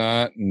traps and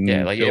whatnot. And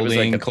like building, it was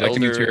like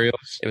collecting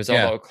materials. It was all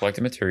about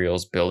collecting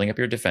materials, building up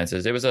your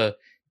defenses. It was a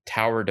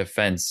tower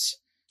defense.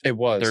 It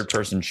was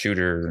third-person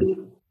shooter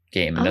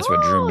game, and that's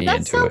what drew me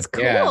into it.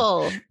 Cool.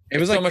 Yeah. It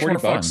was like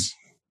 $40 bucks.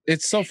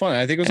 It's so fun.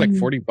 I think it was like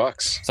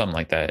 $40, something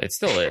like that. It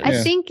still is.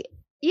 I think,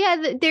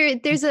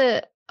 there's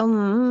a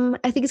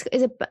I think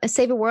it's a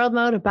Save a World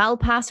mode, a Battle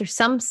Pass, or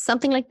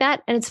something like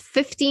that, and it's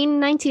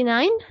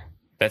 $15.99.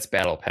 That's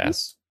Battle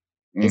Pass.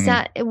 Is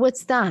that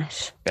what's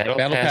that? Battle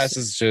Pass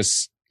is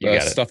just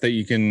stuff that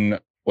you can.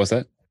 What's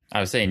that? I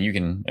was saying you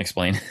can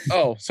explain.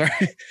 Oh, sorry.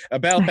 A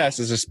Battle Pass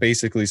is just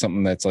basically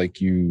something that's like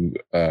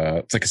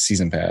it's like a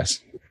season pass.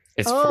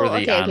 It's for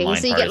the online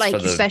So you part. get like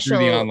It's for the, special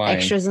through the online.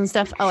 extras and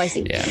stuff. Oh, I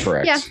see. yeah.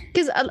 Correct.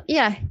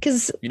 Yeah,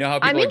 because You know how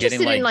I'm people are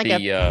getting interested in, like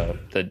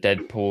like, the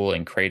Deadpool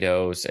and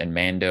Kratos and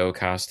Mando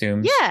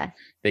costumes? yeah.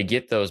 They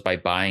get those by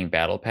buying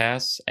Battle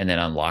Pass and then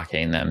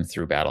unlocking them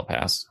through Battle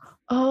Pass.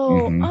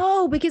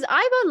 Oh, because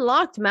I've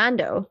unlocked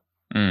Mando,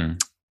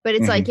 but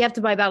it's like you have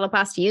to buy Battle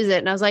Pass to use it,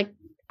 and I was like,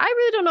 I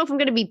really don't know if I'm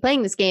going to be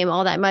playing this game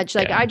all that much.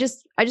 Like, Yeah. I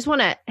just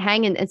want to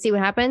hang and see what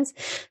happens.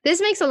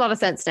 This makes a lot of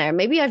sense now.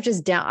 Maybe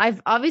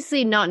I've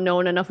obviously not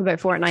known enough about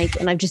Fortnite,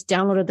 and I've just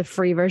downloaded the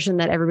free version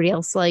that everybody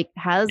else like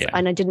has,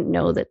 and I didn't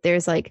know that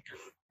there's like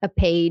a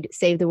paid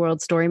Save the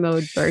World story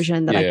mode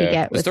version that I could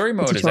get. The story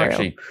mode is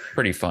actually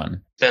pretty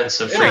fun.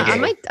 That's a free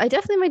game. I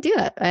definitely might do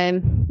that.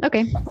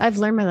 Okay, I've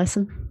learned my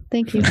lesson.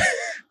 Thank you.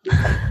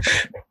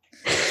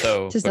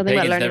 So, Just but nothing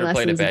about Pagan's learning never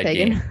played a lessons bad with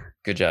Pagan. game.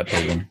 Good job,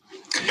 Pagan.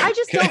 I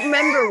just don't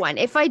remember one.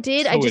 If I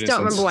did, I just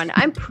don't remember one.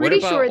 I'm pretty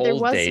what about sure there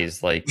old was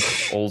days, like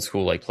old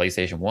school, like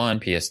PlayStation 1,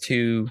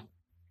 PS2.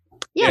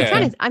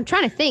 Yeah, I'm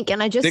trying to think,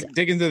 and I just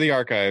dig into the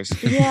archives.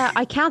 yeah,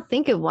 I can't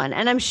think of one,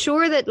 and I'm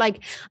sure that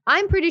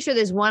I'm pretty sure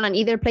there's one on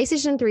either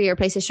PlayStation 3 or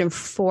PlayStation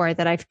 4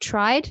 that I've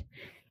tried,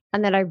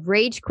 and then I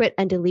rage quit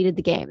and deleted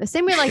the game. The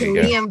same way like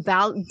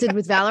Liam did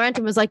with Valorant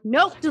and was like,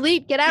 nope,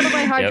 delete, get out of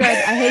my hard drive.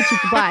 I hate you,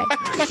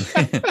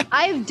 goodbye.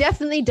 I've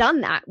definitely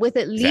done that with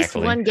at least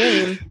one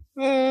game.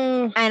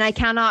 And I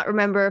cannot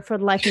remember for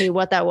the life of me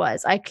what that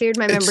was. I cleared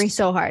my memory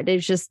so hard.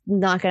 It's just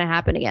not going to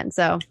happen again.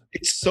 So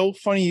it's so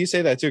funny you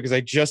say that too, because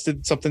I just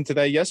did something to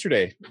that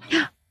yesterday.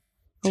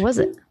 What was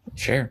it?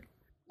 Sure.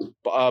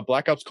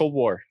 Black Ops Cold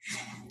War.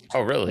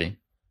 Oh, really?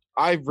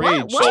 I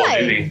raged.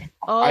 Why?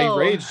 I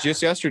raged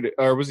just yesterday,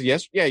 or was it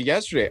yesterday? Yeah,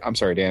 yesterday. I'm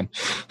sorry, Dan.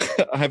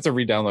 I have to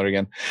re-download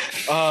again.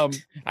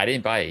 I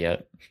didn't buy it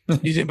yet.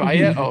 You didn't buy it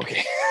yet? Oh,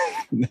 okay.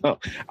 No,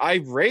 I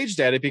raged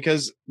at it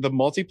because the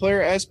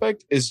multiplayer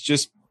aspect is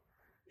just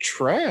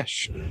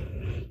trash.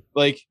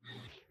 Like,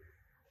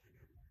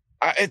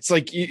 it's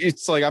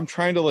like I'm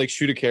trying to like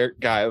shoot a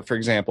guy, for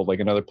example,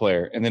 like another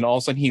player, and then all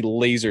of a sudden he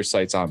laser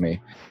sights on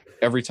me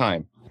every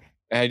time,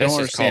 and I don't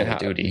understand Call of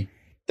Duty.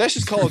 That's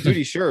just Call of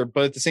Duty, sure,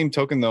 but at the same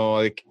token, though,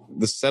 like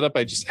the setup,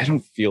 I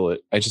don't feel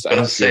it. I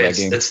don't feel that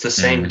game. It's the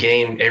same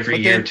game every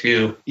year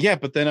too. Yeah,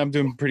 but then I'm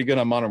doing pretty good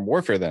on Modern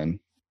Warfare then,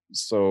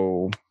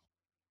 so.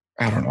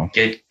 I don't know.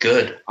 Get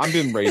good. I've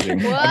been raging.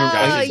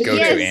 Josh's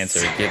go-to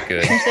answer. Get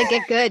good.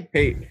 Get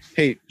good.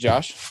 Hey,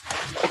 Josh.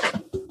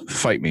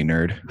 Fight me,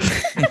 nerd.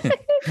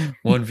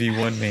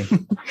 1v1 me.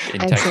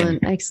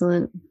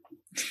 Excellent.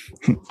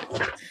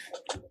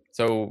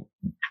 So,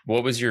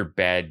 what was your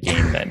bad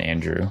game then,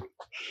 Andrew?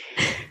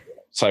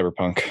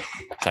 Cyberpunk.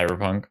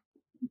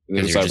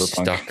 Because you're just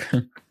stuck.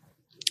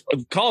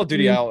 Call of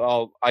Duty,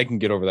 I can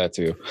get over that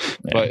too,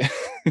 but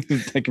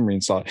I can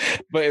reinstall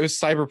it. But it was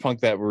Cyberpunk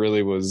that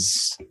really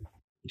was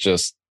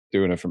just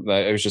doing it for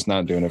that. It was just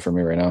not doing it for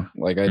me right now.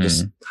 Like I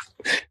just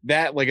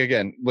that like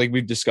again, like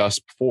we've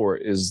discussed before,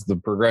 is the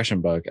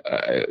progression bug.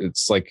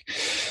 It's like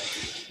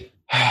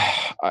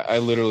I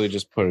literally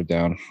just put it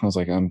down. I was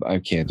like, I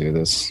can't do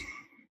this,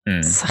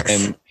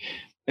 and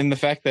the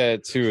fact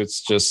that too,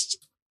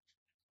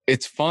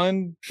 it's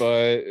fun,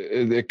 but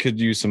it could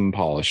use some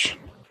polish.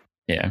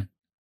 Yeah.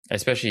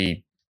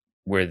 Especially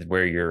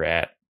where you're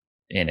at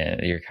in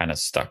it, you're kind of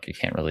stuck. You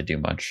can't really do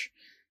much.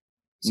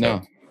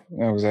 So,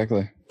 no,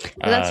 exactly.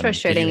 Well, that's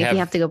frustrating if you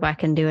have to go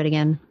back and do it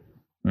again.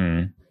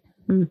 Did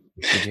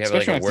you have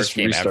like a worst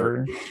game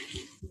ever?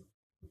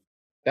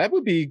 That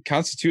would be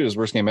constituted as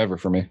worst game ever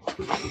for me.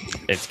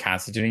 It's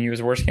constituting you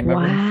as worst game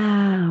ever?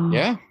 Wow.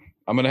 Yeah,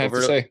 I'm gonna have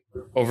to say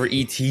over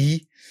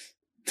E.T.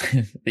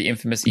 The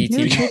infamous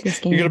E.T.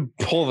 You're gonna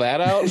pull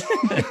that out?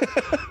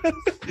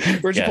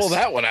 Where'd you pull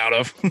that one out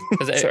of?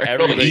 Because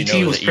everybody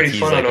knows that E.T.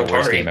 is like the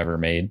worst game ever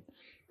made.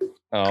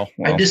 Oh,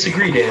 well. I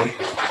disagree, Dan.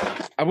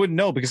 I wouldn't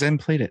know because I haven't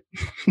played it.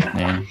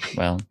 Yeah,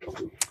 well,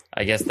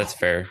 I guess that's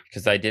fair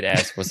because I did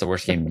ask what's the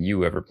worst game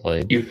you ever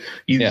played. You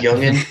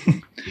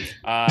youngin.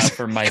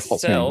 For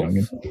myself,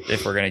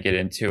 if we're gonna get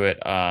into it,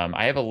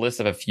 I have a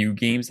list of a few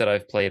games that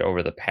I've played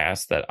over the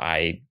past that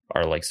I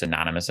are like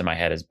synonymous in my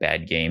head as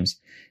bad games.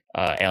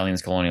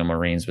 Aliens Colonial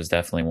Marines was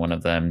definitely one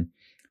of them.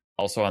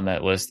 Also on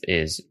that list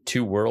is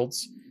Two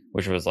Worlds,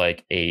 which was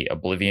like a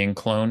Oblivion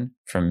clone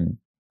from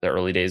the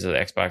early days of the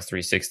Xbox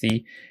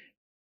 360.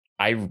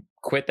 I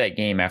quit that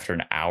game after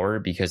an hour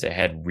because it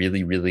had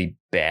really, really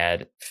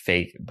bad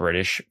fake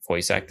British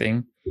voice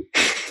acting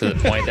to the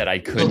point that I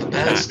could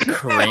not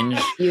cringe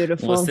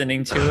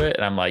listening to it.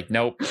 And I'm like,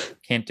 nope,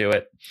 can't do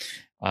it.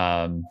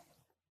 The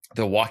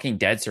Walking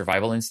Dead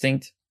Survival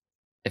Instinct,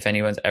 if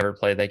anyone's ever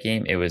played that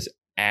game, it was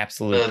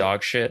absolute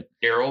dog shit.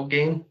 Daryl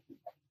game?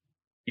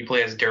 You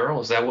play as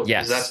Daryl? Is that what?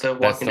 Yes, is that the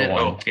Walking Dead?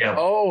 One. Oh, yeah.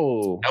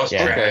 Oh, that was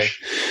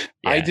trash.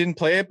 Yeah. I didn't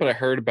play it, but I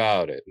heard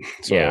about it.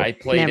 So. Yeah, I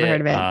played Never it.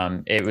 Heard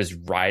of it. It was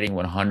riding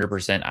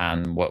 100%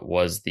 on what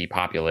was the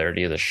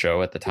popularity of the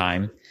show at the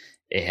time.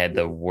 It had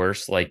the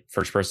worst like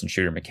first-person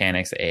shooter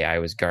mechanics. The AI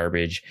was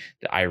garbage.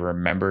 I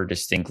remember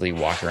distinctly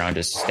walking around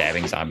just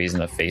stabbing zombies in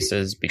the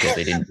faces because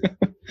you didn't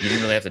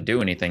really have to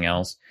do anything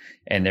else.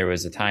 And there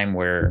was a time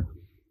where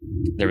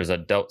there was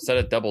a set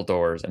of double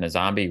doors, and a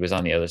zombie was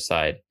on the other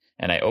side.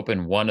 And I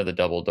opened one of the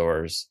double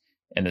doors,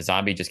 and the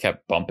zombie just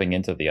kept bumping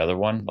into the other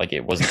one, like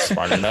it wasn't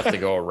smart enough to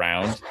go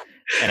around.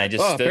 And I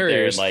just stood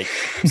there and like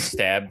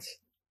stabbed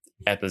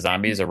at the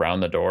zombies around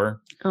the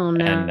door. Oh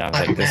no! And I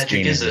was like, "This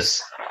game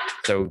is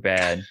so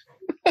bad."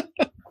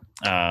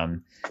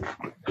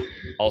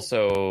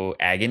 Also,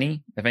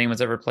 Agony. If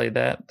anyone's ever played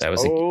that, that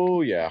was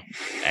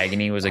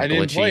Agony was a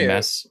glitchy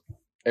mess.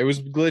 It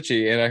was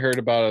glitchy, and I heard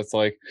about it. It's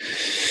like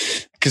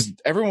because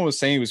everyone was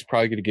saying it was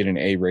probably going to get an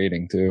A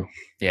rating too.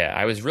 Yeah,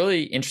 I was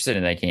really interested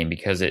in that game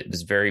because it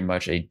was very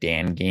much a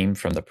Dan game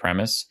from the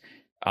premise.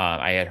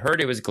 I had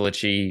heard it was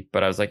glitchy,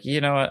 but I was like,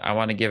 you know what? I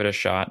want to give it a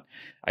shot.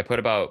 I put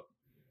about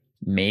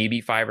maybe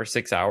 5 or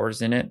 6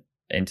 hours in it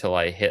until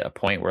I hit a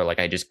point where like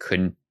I just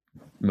couldn't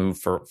move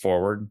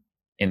forward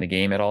in the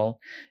game at all.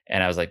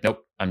 And I was like,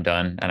 nope, I'm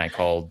done. And I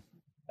called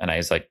and I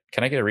was like,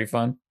 can I get a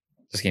refund?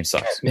 This game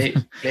sucks.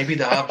 Maybe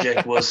the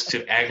object was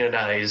to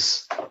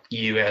agonize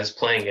you as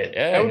playing it.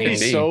 Yeah, that would be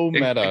so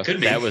meta. It could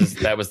be. That was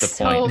the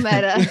So point.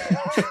 meta.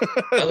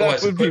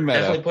 Otherwise, that would be meta.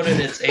 Definitely put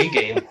in its A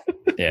game.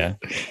 Yeah.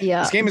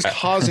 Yeah. This game is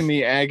causing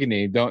me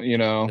agony. Don't you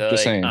know? They're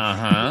Just like,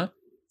 saying.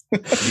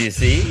 Do you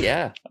see?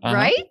 Yeah.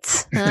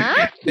 Right?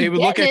 Huh? They would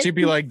look Get at you,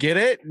 be like, "Get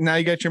it? Now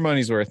you got your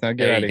money's worth. Now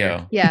get There out you of go.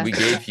 here." Yeah. We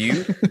gave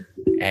you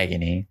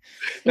Agony.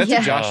 That's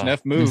Yeah. a Josh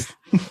Neff move.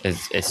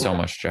 It's so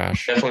much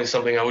Josh. Definitely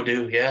something I would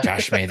do. Yeah.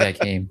 Josh made that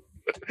game.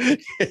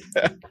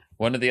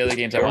 One of the other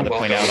games I wanted to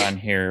point out on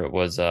here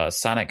was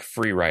Sonic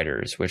Free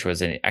Riders, which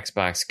was an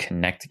Xbox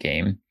Connect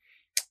game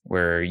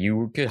where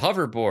you could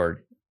hoverboard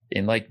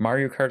in like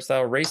Mario Kart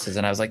style races.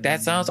 And I was like,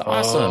 that sounds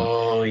awesome.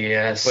 Oh,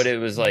 yes. But it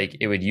was like,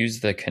 it would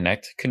use the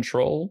Connect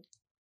control,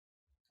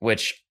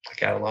 which I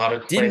got a lot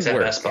of complaints at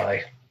Best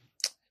Buy.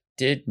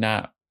 did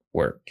not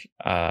work,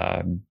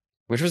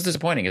 which was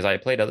disappointing because I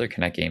played other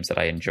Connect games that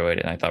I enjoyed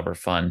and I thought were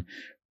fun.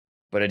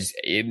 But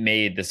it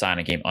made the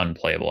Sonic game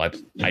unplayable.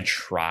 I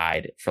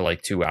tried for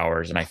like 2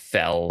 hours and I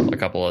fell a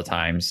couple of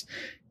times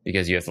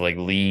because you have to like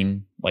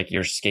lean like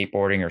you're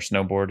skateboarding or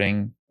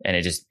snowboarding,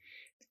 and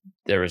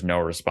there was no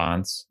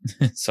response.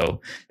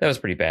 So that was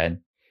pretty bad.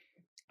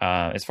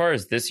 As far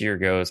as this year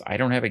goes, I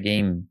don't have a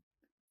game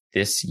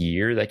this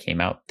year that came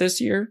out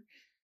this year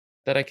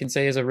that I can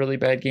say is a really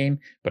bad game,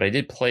 but I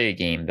did play a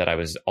game that I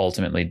was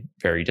ultimately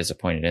very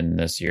disappointed in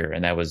this year,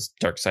 and that was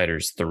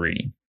Darksiders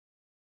 3.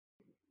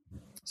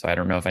 So I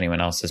don't know if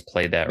anyone else has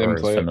played that or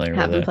is familiar with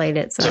it. Haven't played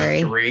it.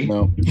 Sorry.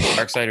 No.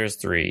 Darksiders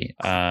 3.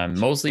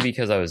 Mostly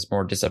because I was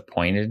more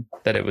disappointed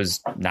that it was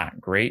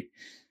not great.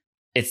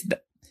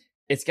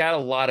 It's got a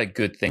lot of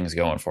good things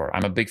going for it.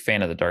 I'm a big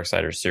fan of the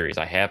Darksiders series.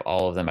 I have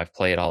all of them. I've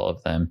played all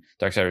of them.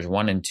 Darksiders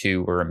 1 and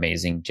 2 were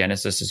amazing.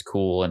 Genesis is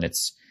cool and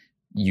its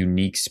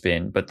unique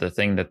spin. But the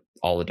thing that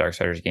all the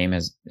Darksiders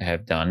games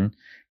have done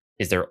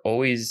is they're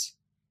always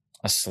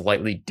a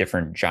slightly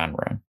different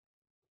genre.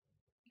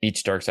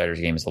 Each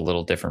Darksiders game is a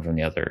little different from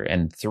the other.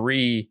 And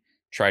 3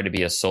 tried to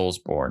be a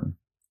Soulsborne,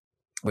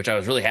 which I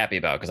was really happy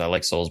about because I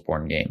like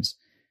Soulsborne games.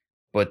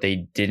 But they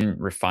didn't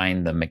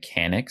refine the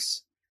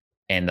mechanics,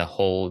 and the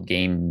whole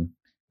game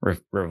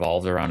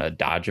revolved around a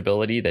dodge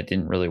ability that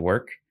didn't really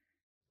work.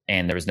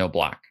 And there was no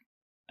block.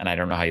 And I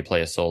don't know how you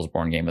play a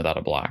Soulsborne game without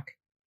a block.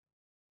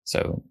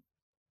 So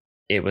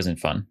it wasn't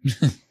fun.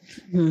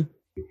 You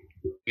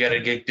got to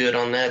get good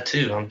on that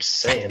too. I'm just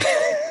saying.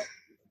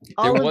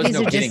 All there of was these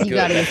no are just getting you good.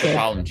 gotta That's get the good.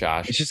 problem,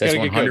 Josh. It's just That's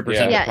gotta 100% get good.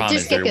 the Yeah, problem.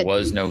 just Is get there good.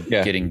 was no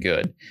Yeah. getting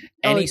good.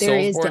 Any there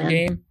is, Soulsborne Dan.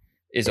 game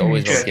is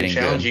always I about can getting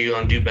challenge good. you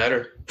on do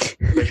better.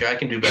 Bet you I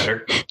can do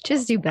better.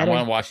 Just do I better.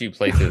 want to watch you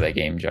play through that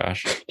game,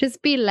 Josh.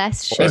 Just be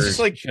less Or It's just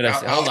like- should I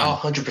say, I'll hold on.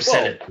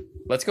 100% it.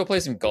 Let's go play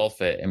some Golf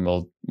It, and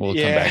we'll come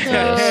Yeah. back to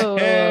this.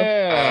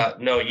 Oh.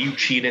 No, you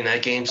cheat in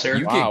that game, sir.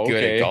 You Wow, get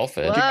good okay. at Golf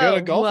It. Whoa. good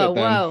at golf whoa, it,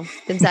 then. whoa.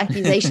 Them's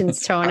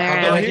accusations thrown How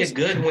around. do I here's- get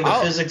good when the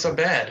I'll- physics are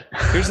bad?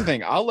 Here's the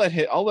thing. I'll let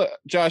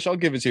Josh. I'll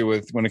give it to you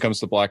with when it comes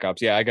to Black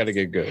Ops. Yeah, I got to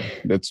get good.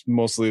 That's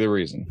mostly the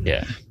reason.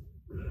 Yeah.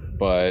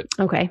 But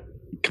Okay.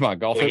 come on,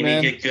 golf Well, it, you need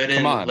man. to get good Come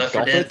in on, Left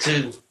 4 golf Dead it.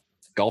 2.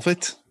 Golf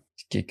it.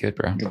 Get good,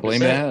 bro. You blame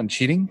that on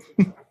cheating.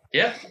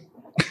 Yeah.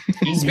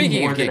 You Speaking knew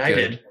more of than get I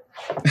good. did.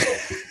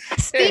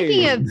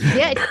 Speaking of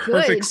get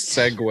good, Perfect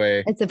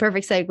segue. it's a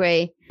perfect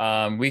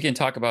segue. We can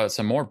talk about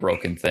some more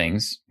broken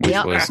things, which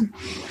Yep. was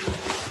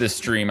the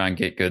stream on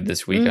Get Good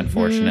this week, Mhm.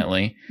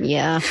 unfortunately.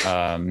 Yeah.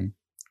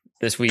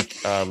 This week,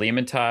 Liam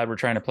and Todd were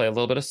trying to play a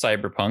little bit of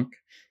Cyberpunk,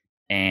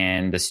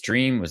 and the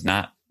stream was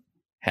not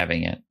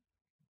having it.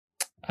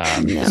 No.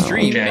 The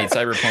stream Okay. made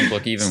Cyberpunk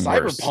look even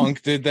worse.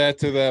 Cyberpunk did that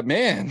to that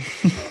man.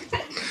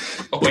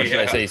 Oh, Or should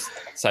I yeah. say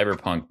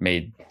Cyberpunk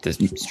made this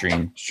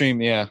stream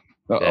Stream, yeah.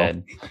 Uh-oh.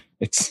 bad?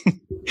 It's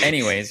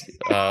Anyways,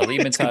 Liam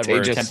and It's Todd were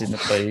contagious. attempting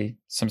to play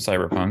some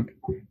Cyberpunk.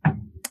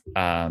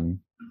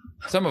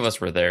 Some of us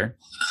were there.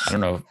 I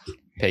don't know,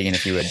 Pagan,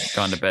 if you had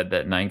gone to bed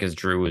that night because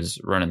Drew was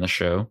running the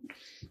show.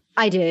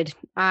 I did.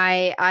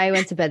 I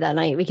went to bed that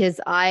night because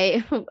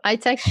I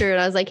texted her and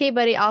I was like, "Hey,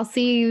 buddy, I'll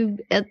see you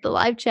at the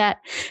live chat."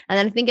 And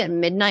then I think at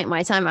midnight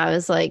my time, I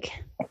was like,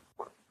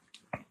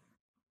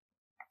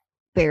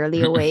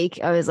 barely awake.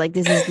 I was like,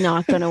 this is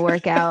not going to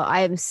work out.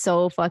 I am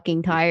so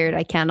fucking tired.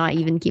 I cannot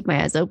even keep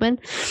my eyes open.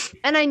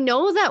 And I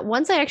know that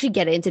once I actually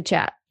get into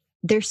chat,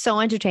 they're so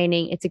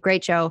entertaining. It's a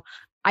great show.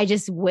 I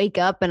just wake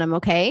up and I'm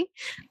okay.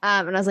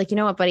 And I was like, you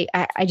know what, buddy?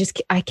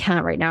 I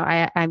can't right now.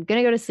 I'm going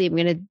to go to sleep. I'm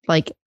going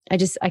to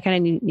I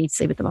kind of need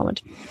sleep at the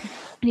moment.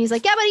 And he's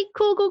like, yeah, buddy,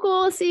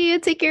 cool. See you.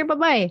 Take care.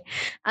 Bye-bye.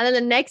 And then the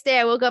next day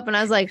I woke up and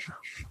I was like,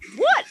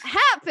 what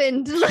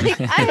happened?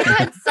 Like, I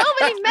had so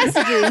many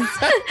messages.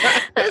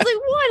 I was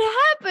like, what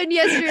happened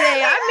yesterday?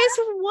 I missed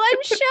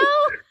one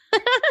show.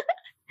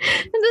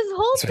 And this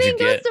whole thing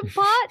goes to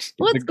pot.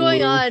 What's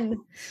going on?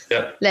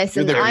 Yeah.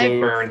 Listen,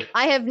 burned.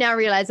 I have now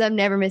realized I'm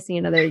never missing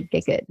another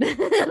Get.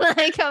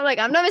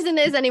 I'm not missing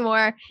this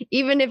anymore.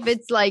 Even if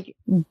it's like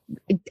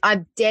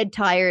I'm dead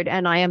tired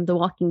and I am The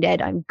Walking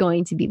Dead, I'm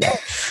going to be there.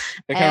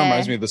 It kind of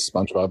reminds me of the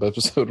SpongeBob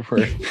episode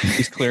where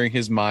he's clearing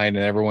his mind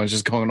and everyone's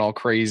just going all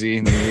crazy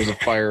and then there's a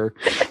fire.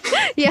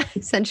 Yeah,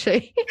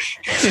 essentially.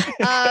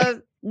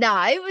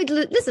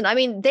 Listen, I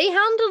mean, they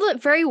handled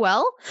it very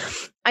well.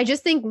 I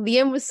just think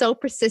Liam was so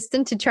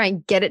persistent to try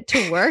and get it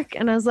to work.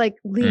 And I was like,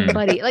 Liam,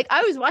 buddy, like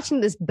I was watching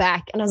this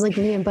back and I was like,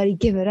 Liam, buddy,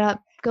 give it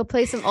up. Go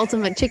play some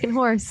Ultimate Chicken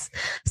Horse.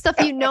 Stuff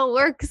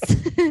works.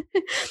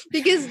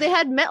 Because they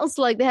had Metal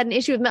Slug. They had an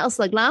issue with Metal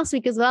Slug last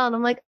week as well. And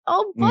I'm like,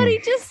 oh, buddy,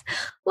 just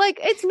like,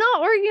 it's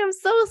not working. I'm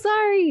so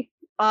sorry.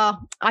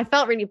 I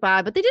felt really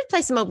bad, but they did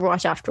play some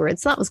Overwatch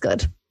afterwards. So that was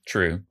good.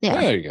 True. Yeah.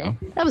 There you go.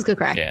 That was good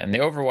crack. Yeah, and the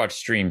Overwatch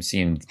stream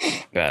seemed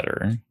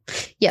better.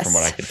 Yes, from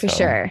what I could for tell.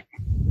 sure.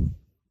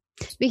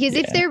 Because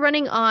if they're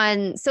running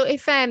on, so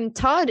if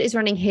Todd is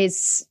running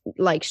his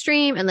like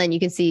stream, and then you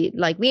can see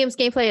like Liam's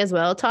gameplay as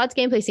well. Todd's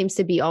gameplay seems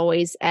to be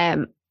always in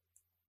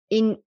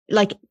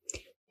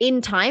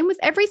time with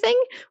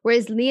everything,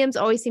 whereas Liam's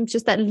always seems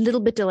just that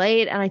little bit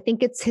delayed. And I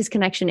think it's his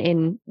connection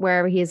in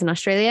wherever he is in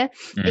Australia.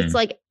 It's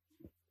like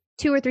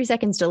 2 or 3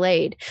 seconds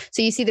delayed,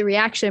 so you see the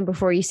reaction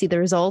before you see the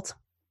result.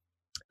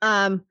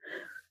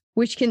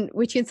 Which can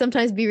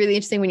sometimes be really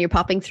interesting when you're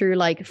popping through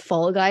like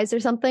Fall Guys or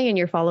something and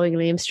you're following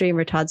Liam's stream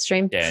or Todd's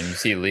stream. Yeah, and you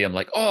see Liam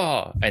like,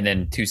 oh, and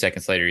then 2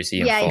 seconds later you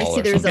see him fall. You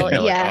see the result. Yeah,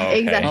 okay.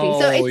 exactly. Oh,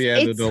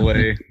 So the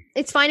delay.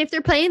 it's fine if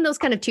they're playing those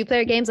kind of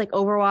 2-player games like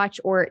Overwatch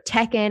or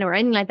Tekken or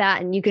anything like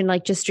that, and you can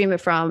like just stream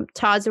it from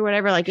Todd's or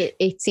whatever. Like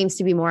it seems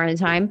to be more in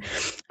time.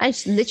 And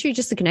it's literally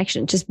just the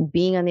connection, just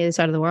being on the other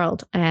side of the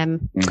world.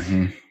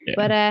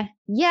 But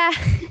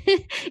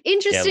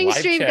interesting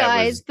stream,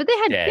 guys. But they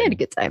had a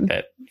good time.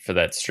 For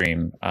that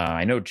stream,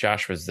 I know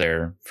Josh was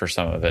there for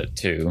some of it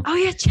too. Oh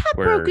yeah, chat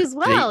broke as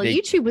well.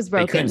 YouTube was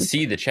broken. They couldn't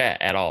see the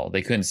chat at all.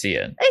 They couldn't see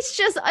it. It's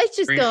just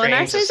going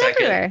access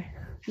everywhere.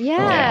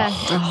 Yeah.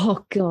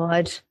 Oh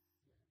god.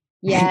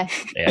 Yeah.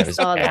 Yeah, it was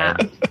bad.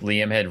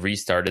 Liam had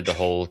restarted the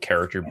whole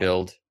character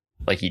build.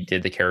 Like he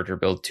did the character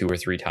build 2 or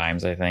 3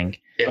 times, I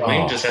think. Yeah,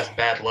 Liam just has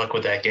bad luck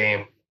with that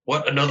game.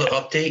 What, another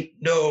update?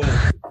 No.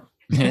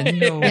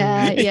 No.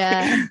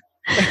 Yeah.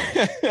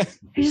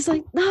 He's just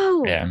like,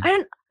 no, Yeah.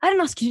 I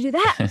didn't ask you to do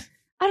that.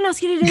 I didn't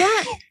ask you to do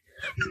that.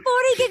 40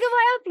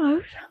 gigabyte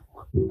upload.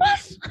 What?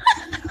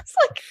 It's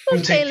like,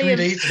 It'll take 3 Liam.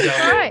 days to All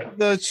download. right.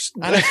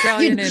 On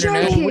Australian You're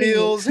internet. joking. The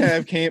wheels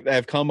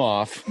have come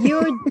off.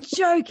 You're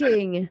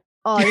joking.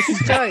 Oh, this is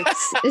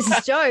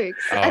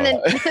jokes. And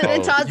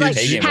then Todd's like,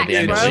 taking with the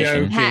hacks, bro.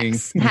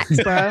 emulation.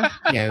 Hacks, bro.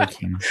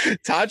 Joking.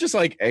 Todd just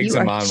like eggs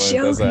You him are on when it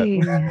does that.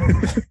 joking.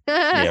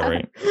 Yeah,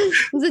 right.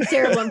 It's a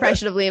terrible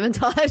impression of Liam and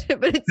Todd,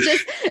 but it's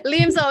just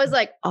Liam's always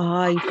like,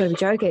 "Oh, you've got to be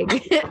joking,"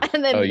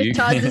 and then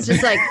Todd's is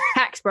just like,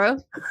 "Hacks, bro.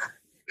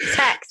 It's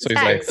hacks." So he's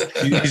like,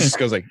 he just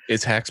goes like,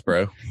 "It's hacks,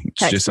 bro. It's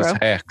Hacks, just bro. as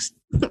hacks.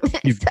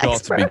 You've got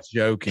Hacks, to bro. be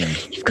joking."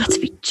 You've got to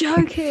be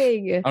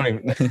joking. I don't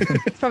even.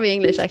 It's probably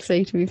English,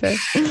 actually. To be fair,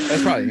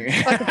 That's probably.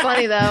 fucking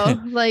funny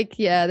though. Like,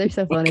 yeah, they're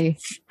so funny.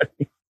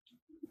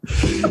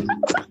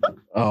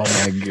 Oh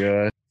my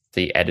god.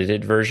 The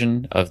edited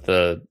version of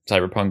the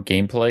Cyberpunk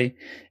gameplay,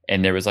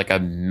 and there was like a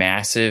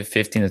massive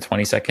 15 to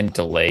 20 second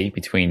delay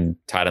between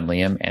Todd and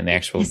Liam and the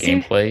actual Is there?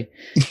 gameplay.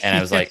 And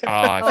I was like,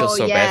 I feel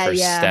so bad for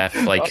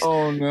Steph. Like,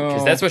 Oh no.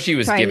 because that's what she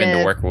was given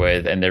to work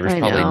with, and there was I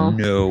probably know.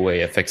 no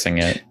way of fixing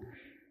it.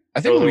 I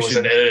So think there we was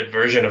should. an edited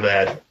version of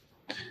that.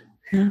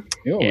 You know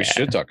what Yeah. we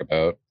should talk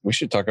about? We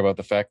should talk about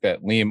the fact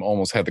that Liam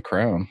almost had the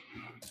crown.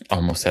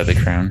 Almost had the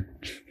crown.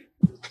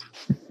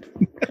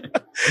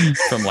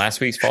 From last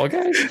week's Fall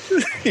Guys?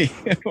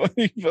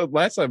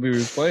 Last time he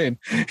was playing,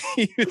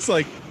 he was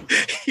like,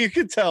 you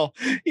could tell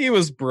he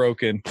was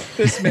broken.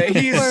 This man,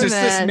 Poor man. this He's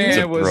a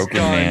man was broken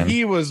gone. man.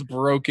 He was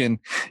broken.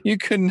 You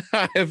could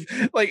not have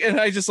and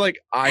I just like,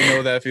 I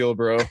know that feel,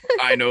 bro.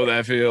 I know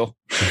that feel.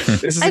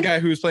 This is a guy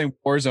who was playing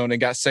Warzone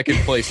and got second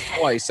place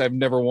twice. I've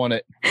never won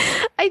it.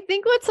 I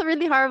think what's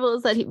really horrible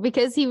is that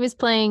because he was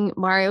playing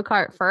Mario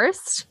Kart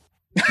first,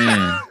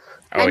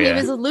 Oh, and yeah. he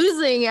was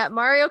losing at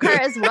Mario Kart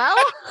as well.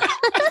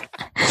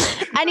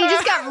 And he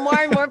just got more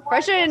and more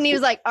frustrated, and he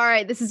was like, all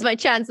right, this is my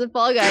chance with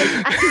Fall Guys.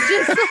 And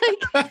just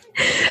like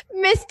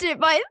missed it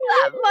by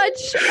that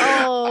much.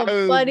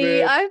 Oh, buddy,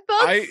 man. I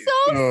felt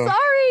so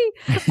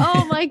sorry.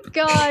 Oh my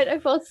god, I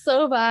felt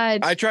so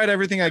bad. I tried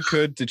everything I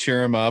could to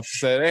cheer him up.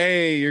 Said,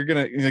 "Hey, you're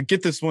gonna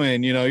get this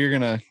win. You're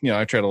gonna."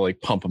 I try to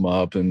like pump him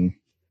up and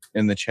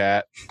in the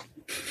chat.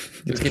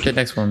 Let's get the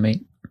next one,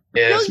 mate.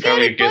 Yeah, it's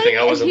probably a good thing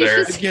I wasn't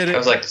there. Get I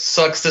was like,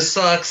 sucks to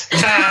sucks.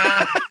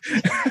 I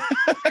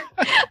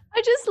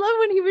just love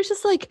when he was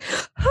just like,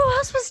 who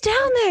else was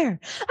down there?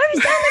 I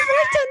was down there for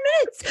like 10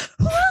 minutes.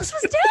 Who else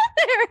was down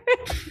there?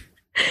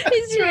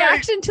 His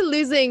reaction to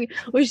losing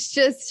was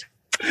just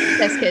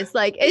chef's kiss.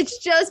 Like, it's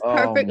just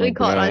perfectly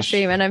caught on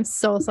stream. And I'm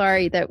so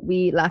sorry that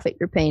we laugh at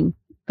your pain.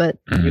 But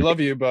we love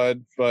you,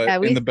 bud,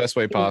 but in the best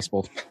way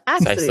possible.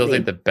 Absolutely. I still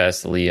think the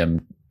best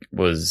Liam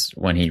was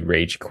when he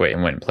rage quit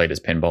and went and played his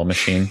pinball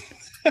machine.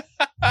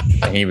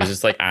 And he was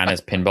just like on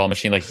his pinball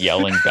machine, like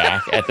yelling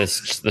back at the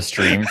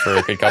stream for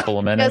like a couple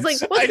of minutes. I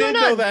was like, what's going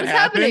on? What's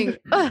happening?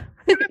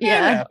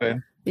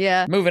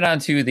 Yeah. Moving on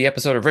to the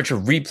episode of Retro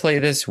Replay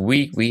this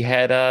week, we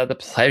had the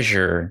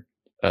pleasure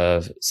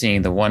of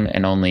seeing the one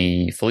and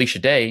only Felicia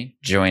Day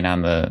join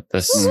on the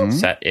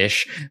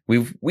set-ish.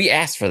 We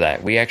asked for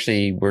that. We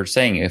actually were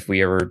saying if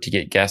we ever to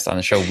get guests on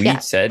the show, we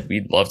said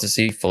we'd love to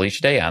see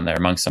Felicia Day on there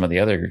amongst some of the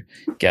other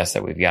guests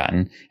that we've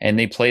gotten. And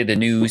they played the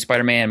new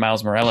Spider-Man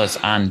Miles Morales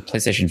on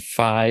PlayStation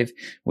 5,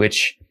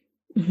 which,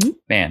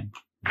 man,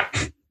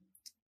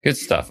 good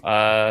stuff.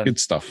 Good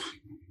stuff.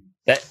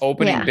 That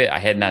opening bit I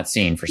had not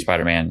seen for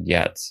Spider-Man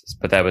yet,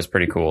 but that was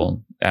pretty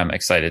cool. I'm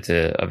excited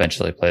to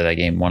eventually play that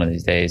game one of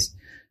these days.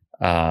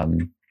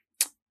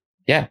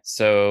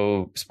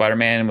 So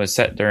Spider-Man was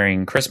set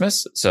during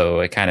Christmas, so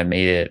it kind of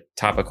made it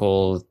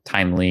topical,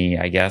 timely,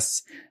 I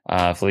guess.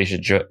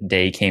 Felicia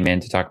Day came in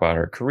to talk about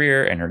her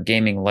career and her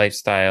gaming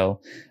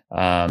lifestyle.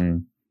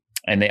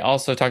 And they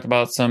also talked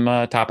about some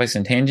topics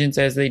and tangents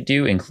as they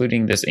do,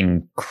 including this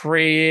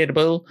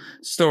incredible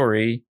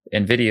story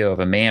and video of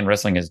a man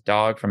wrestling his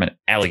dog from an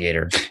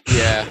alligator.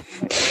 Yeah.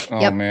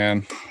 Oh,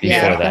 man.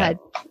 Before that.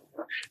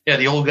 Yeah,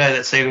 the old guy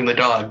that's saving the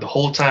dog. The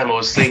whole time I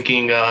was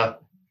thinking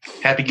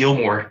Happy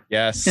Gilmore.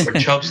 Yes. Where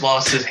Chubbs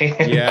lost his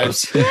hand.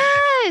 Yes.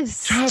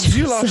 Yes. Chubbs,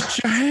 you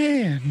lost your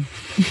hand.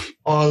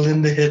 All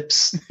in the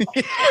hips.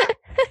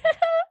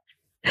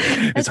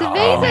 That's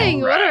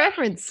amazing. What a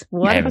reference.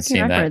 What a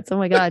fucking reference. That. Oh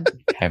my God.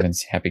 Haven't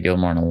seen Happy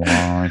Gilmore in a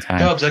long time.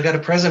 Chubbs, I got a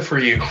present for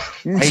you.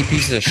 I eat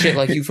pieces of shit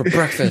like you for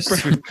breakfast.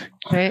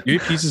 Right? You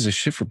eat pieces of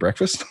shit for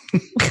breakfast?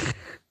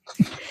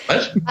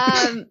 What?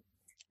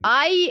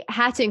 I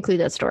had to include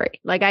that story.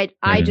 Like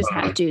I just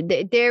had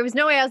to. There was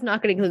no way I was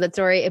not going to include that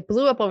story. It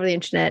blew up over the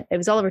internet. It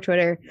was all over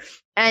Twitter.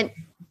 And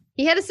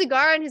he had a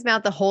cigar in his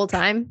mouth the whole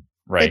time.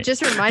 Right. It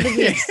just reminded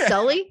me of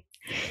Sully.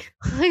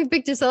 Like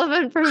Victor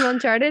Sullivan from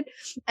Uncharted.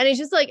 And he's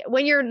just like,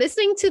 when you're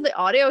listening to the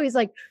audio, he's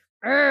like,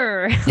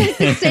 like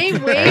the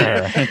same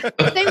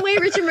way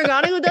Richard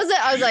McGonigal does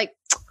it. I was like,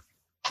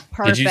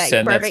 perfect. Did you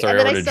send that story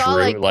over to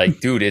Drew? Like,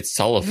 dude, it's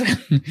Sullivan. I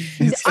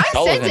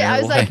sent it. I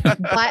was like,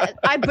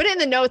 I put it in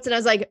the notes and I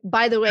was like,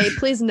 by the way,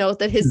 please note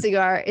that his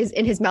cigar is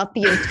in his mouth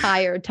the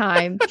entire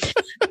time.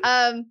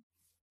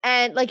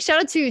 And like,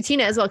 shout out to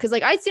Tina as well. Cause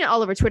like I'd seen it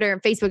all over Twitter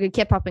and Facebook. It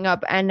kept popping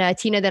up. And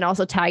Tina then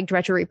also tagged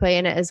Retro Replay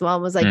in it as well.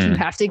 And was like, you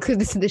have to include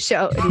this in the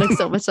show. It looks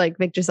so much like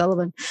Victor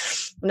Sullivan.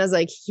 And I was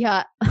like,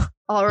 yeah,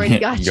 already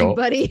got you,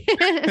 buddy.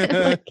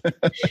 Like,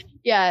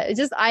 yeah. It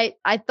just, I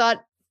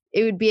thought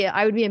I would be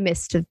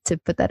amiss to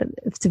put that in,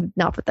 to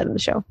not put that in the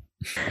show.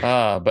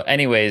 But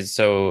anyways,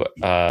 so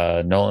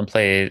Nolan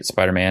played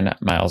Spider-Man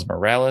Miles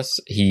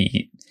Morales.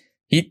 He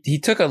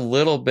took a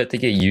little bit to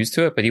get used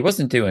to it, but he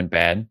wasn't doing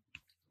bad.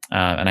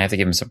 And I have to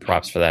give him some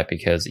props for that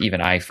because even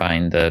I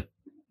find the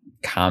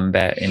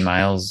combat in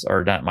Miles,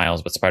 or not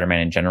Miles, but Spider-Man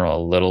in general,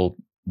 a little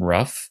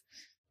rough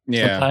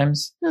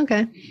sometimes.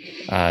 Okay.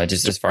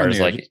 Just as far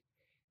as like,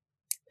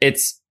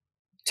 it's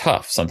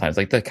tough sometimes.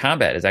 Like the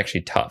combat is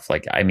actually tough.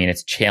 Like, I mean,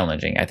 it's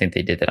challenging. I think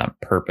they did that on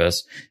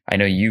purpose. I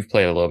know you've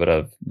played a little bit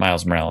of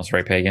Miles Morales,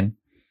 right, Pagan?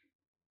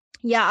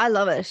 Yeah, I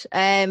love it.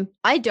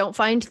 I don't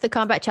find the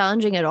combat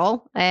challenging at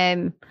all.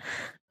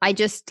 I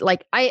just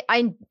like, I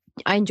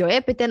enjoy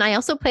it, but then I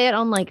also play it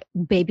on like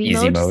baby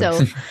mode.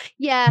 So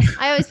yeah,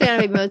 I always play it on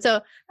baby mode.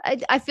 So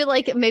I feel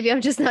like maybe I'm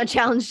just not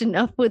challenged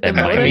enough with the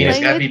mode. I mean, it's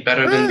got to be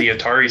better than the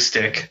Atari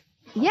stick.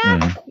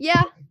 Yeah.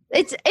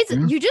 It's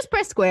you just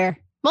press square.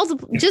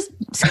 Multiple, just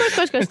square.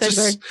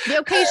 The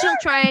occasional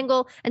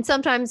triangle, and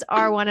sometimes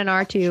R1 and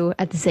R2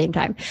 at the same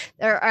time,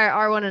 or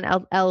R1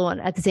 and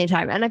L1 at the same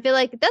time. And I feel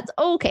like that's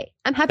okay.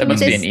 I'm happy with this.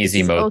 That must be an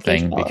easy mode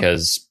thing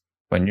because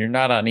when you're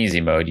not on easy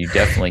mode, you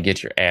definitely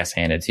get your ass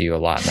handed to you a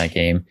lot in that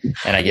game.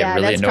 And I get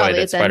really annoyed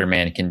that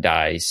Spider-Man can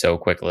die so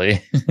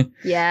quickly.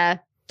 Yeah.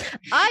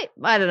 I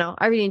don't know.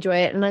 I really enjoy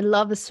it. And I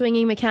love the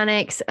swinging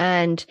mechanics.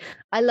 And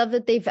I love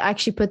that they've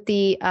actually put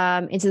the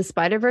Into the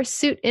Spider-Verse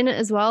suit in it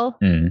as well.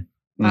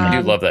 I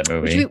do love that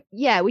movie.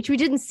 Which we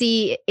didn't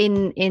see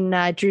in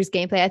Drew's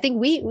gameplay. I think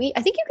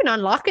I think you can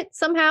unlock it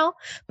somehow,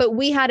 but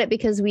we had it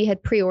because we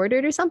had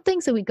pre-ordered or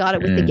something. So we got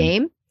it with the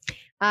game.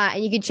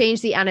 And you can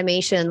change the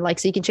animation, like,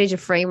 so you can change the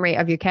frame rate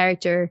of your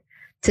character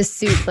to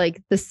suit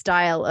like the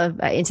style of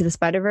Into the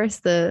Spider-Verse.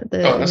 The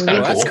that's movie.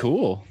 kinda That's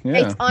cool. Yeah.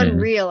 It's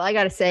unreal. I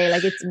gotta say,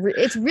 like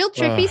it's real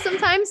trippy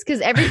sometimes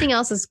because everything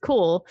else is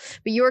cool,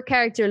 but your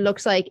character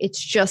looks like it's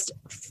just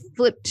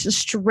flipped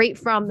straight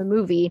from the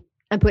movie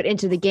and put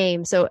into the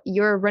game. So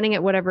you're running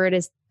at whatever it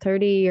is,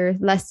 30 or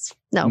less.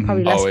 No,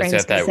 probably less frames.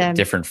 It's at that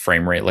different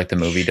frame rate like the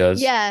movie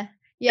does. Yeah.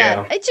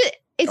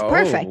 It's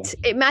perfect.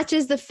 It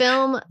matches the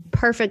film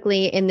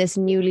perfectly in this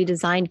newly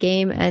designed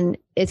game, and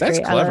That's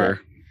great. clever.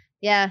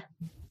 Yeah.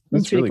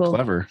 That's really cool.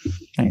 clever.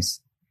 Nice.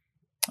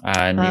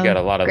 And you got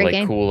a lot of like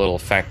game. cool little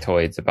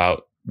factoids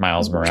about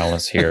Miles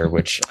Morales here,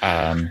 which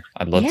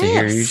I'd love to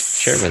hear you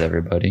share with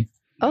everybody.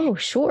 Oh,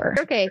 sure.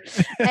 Okay.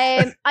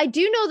 I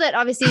do know that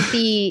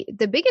obviously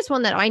the biggest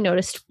one that I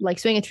noticed, like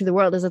swinging through the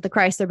world, is that the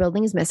Chrysler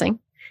Building is missing.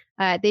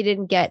 They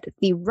didn't get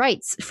the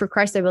rights for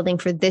Chrysler Building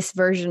for this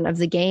version of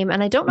the game,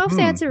 and I don't know if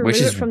they had to remove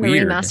it from the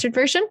remastered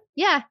version.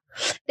 Yeah,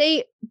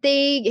 they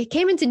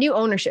came into new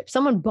ownership.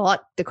 Someone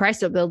bought the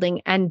Chrysler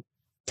Building and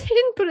they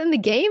didn't put it in the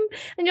game,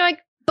 and you're like,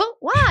 but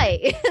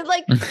why?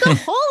 Like the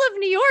whole of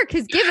New York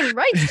has given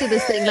rights to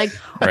this thing. Like,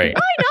 right.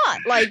 Why not?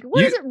 Like,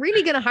 what is it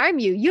really going to harm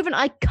you? You have an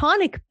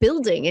iconic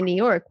building in New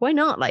York. Why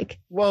not? Like,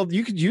 well,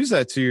 you could use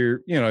that to your,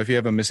 if you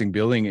have a missing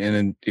building, and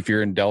then if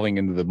you're delving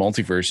into the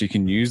multiverse, you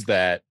can use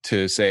that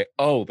to say,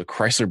 oh, the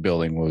Chrysler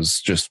Building was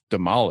just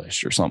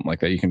demolished or something like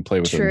that. You can play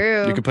with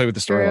True. You can play with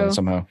the storyline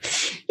somehow.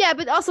 Yeah,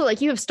 but also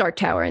like you have Stark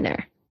Tower in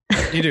there.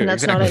 You do. And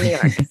that's exactly. not in New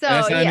York. So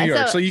that's not in New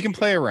York, so you can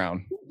play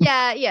around.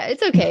 Yeah,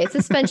 it's okay. It's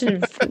suspension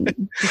of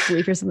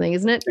disbelief or something,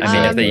 isn't it? I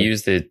mean, if they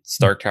use the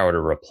Stark Tower to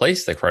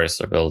replace the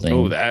Chrysler Building.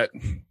 Oh, that.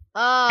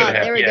 Oh,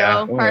 there we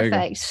go.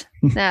 Perfect.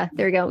 Yeah,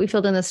 there we go. We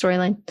filled in the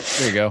storyline.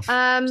 There you go.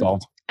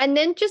 Solved. And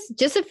then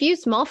just a few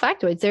small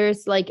factoids.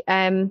 There's like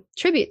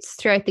tributes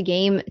throughout the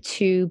game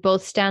to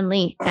both Stan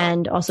Lee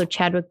and also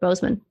Chadwick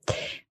Boseman.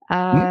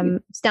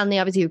 Stan Lee,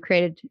 obviously,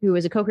 who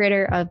was a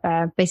co-creator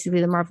of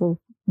basically the Marvel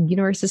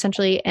universe,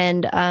 essentially,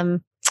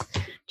 and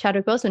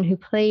Chadwick Boseman, who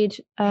played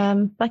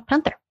Black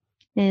Panther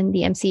in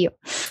the MCU.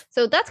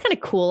 So that's kind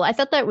of cool. I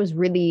thought that was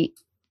really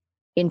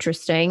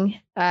interesting.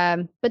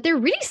 But they're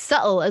really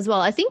subtle as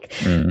well. I think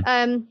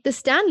the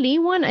Stan Lee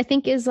one, I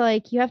think, is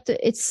like you have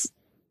to. It's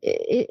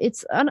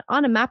on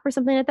a map or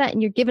something like that,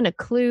 and you're given a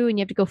clue, and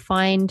you have to go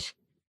find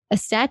a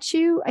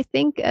statue. I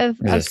think of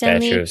a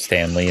statue of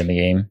Stan Lee in the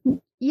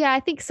game. Yeah,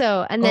 I think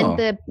so. And then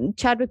the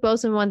Chadwick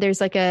Boseman one,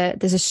 there's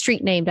a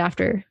street named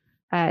after.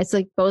 It's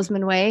like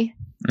Bozeman Way.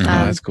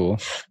 That's cool.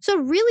 So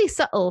really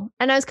subtle.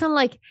 And I was kind of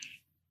like,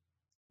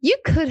 you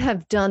could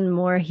have done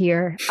more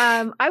here.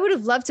 I would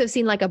have loved to have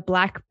seen like a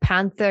Black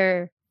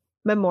Panther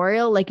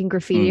memorial, like in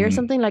graffiti or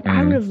something. Like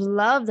I would have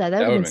loved that. That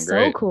would have been so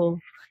great. cool.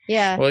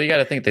 Yeah. Well, you got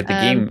to think that the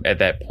game at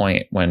that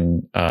point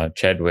when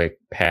Chadwick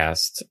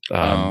passed,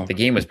 the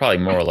game was probably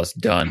more or less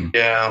done.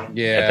 Yeah.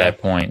 At that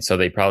point, so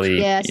they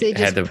probably so they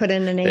just had to put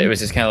in a name. It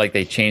was just kind of like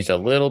they changed a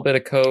little bit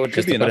of code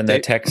just to put in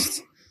that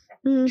text.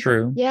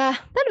 True. Yeah,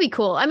 that'd be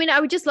cool. I mean, I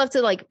would just love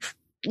to like,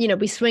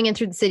 be swinging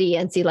through the city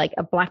and see like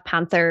a Black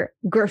Panther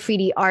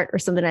graffiti art or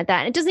something like that.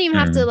 And it doesn't even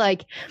have to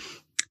like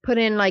put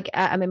in like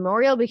a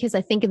memorial, because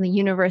I think in the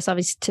universe,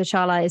 obviously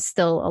T'Challa is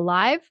still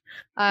alive.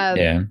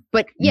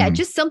 But yeah,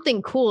 just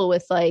something cool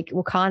with like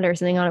Wakanda or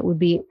something on it would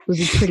be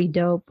pretty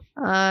dope.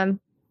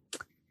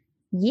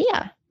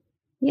 Yeah.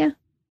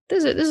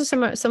 Those are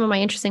some of my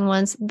interesting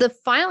ones. The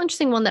final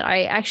interesting one that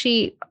I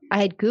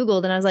had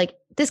Googled and I was like,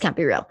 this can't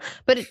be real,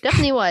 but it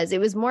definitely was.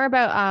 It was more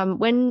about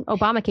when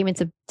Obama came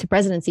into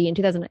presidency in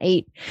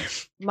 2008,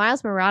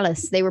 Miles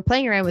Morales, they were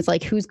playing around with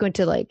like, who's going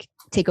to like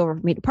take over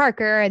from Peter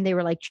Parker. And they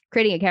were like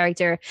creating a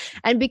character.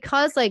 And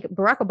because like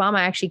Barack Obama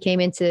actually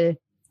came into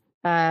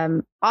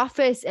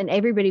office and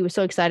everybody was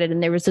so excited.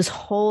 And there was this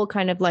whole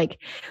kind of like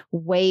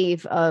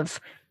wave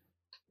of,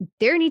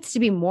 there needs to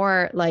be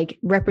more like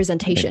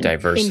representation, like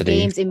diversity in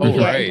games, in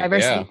media, and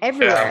diversity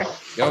everywhere.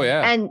 Oh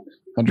yeah. And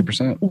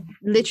 100%.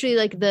 Literally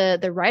like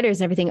the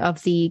writers and everything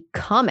of the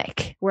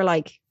comic were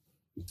like,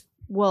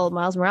 well,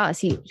 Miles Morales,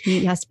 he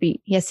has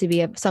to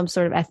be of some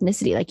sort of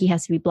ethnicity. Like he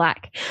has to be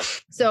Black.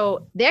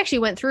 So they actually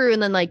went through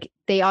and then like,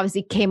 they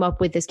obviously came up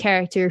with this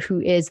character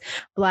who is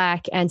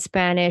Black and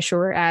Spanish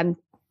or I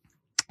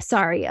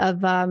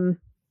can't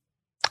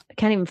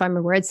even find my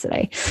words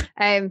today.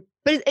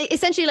 But it's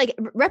essentially like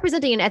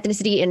representing an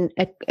ethnicity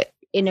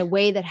in a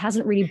way that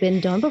hasn't really been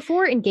done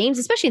before in games,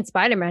 especially in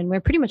Spider-Man, where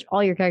pretty much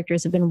all your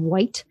characters have been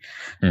white.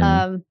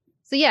 So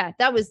yeah,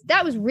 that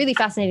was really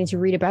fascinating to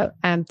read about.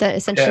 That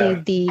essentially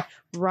the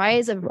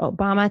rise of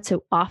Obama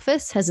to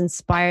office has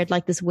inspired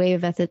like this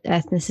wave of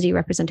ethnicity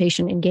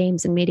representation in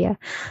games and media,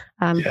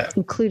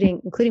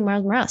 including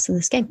Miles Morales in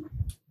this game.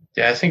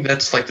 Yeah, I think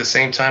that's like the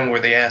same time where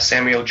they asked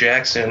Samuel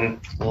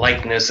Jackson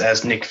likeness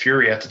as Nick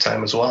Fury at the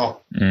time as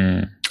well.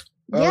 Yeah,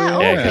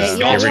 because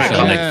the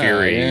original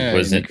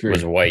Nick Fury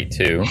was white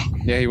too.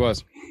 Yeah, he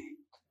was.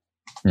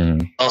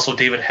 Also,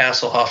 David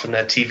Hasselhoff in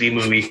that TV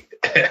movie.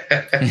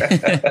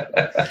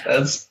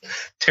 That's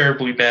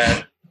terribly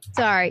bad.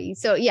 Sorry.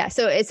 So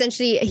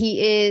essentially,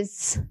 he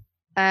is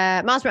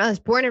Miles Morales,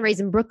 born and raised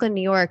in Brooklyn,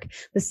 New York,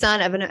 the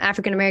son of an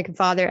African-American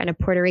father and a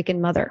Puerto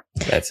Rican mother.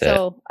 That's it.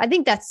 So I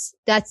think that's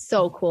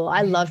so cool.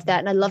 I love that.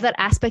 And I love that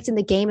aspect in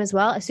the game as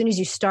well. As soon as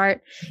you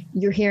start,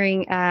 you're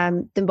hearing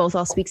them both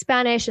all speak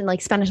Spanish and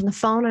like Spanish on the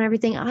phone and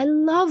everything. I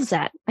love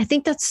that. I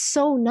think that's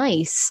so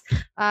nice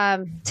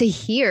to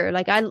hear.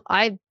 Like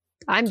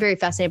I'm very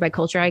fascinated by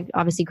culture. I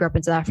obviously grew up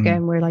in South Africa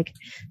and we're like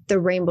the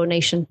rainbow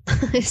nation.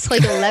 It's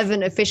like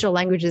 11 official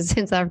languages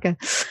in South Africa.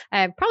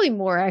 Probably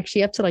more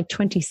actually, up to like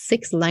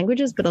 26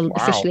 languages, but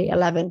officially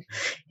 11.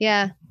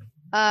 Yeah.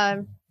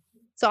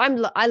 So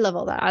I love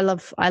all that. I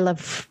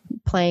love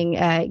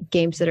playing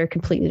games that are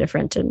completely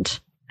different,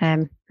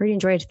 and really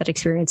enjoyed that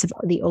experience of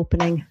the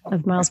opening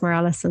of Miles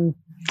Morales and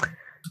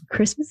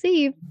Christmas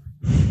Eve.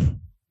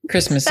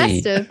 Christmas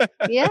Eve. Festive.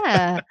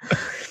 Yeah.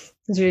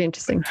 It's really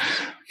interesting.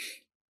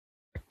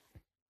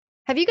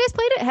 Have you guys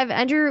played it? Have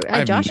Andrew,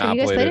 Josh, have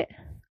you guys played it?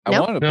 I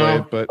wanted to play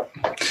it, but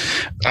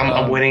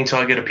I'm waiting until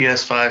I get a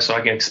PS5 so I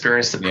can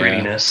experience the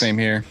prettiness. Same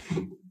here.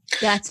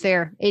 That's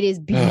fair. It is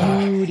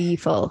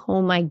beautiful.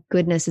 Oh my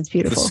goodness, it's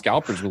beautiful. The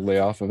scalpers will lay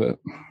off of it.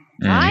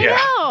 I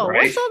know.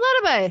 Right? What's all that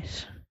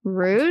about?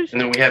 Rude.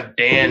 And then we have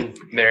Dan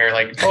there,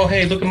 like, oh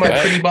hey, look at my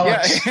pretty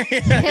box.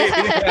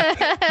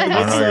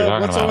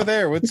 What's over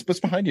there? What's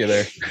behind you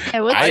there? Hey,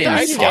 what's I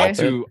behind you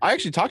there? I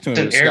actually talked to him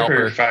It's an about air scalper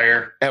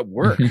purifier. at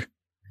work.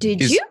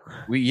 Did you?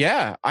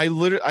 I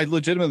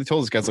legitimately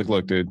told this guy, like,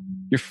 look, dude,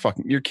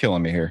 you're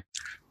killing me here.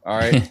 All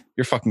right.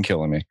 You're fucking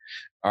killing me.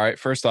 All right.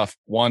 First off,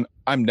 one,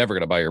 I'm never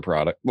going to buy your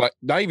product. Like,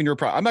 not even your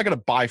product. I'm not going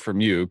to buy from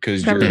you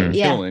because you're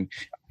killing.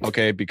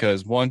 Okay.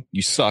 Because one,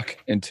 you suck.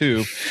 And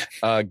two,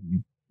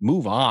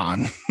 move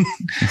on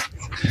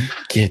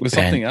with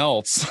something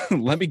else.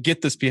 Let me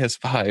get this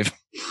PS5.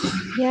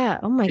 Yeah.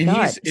 Oh my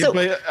God.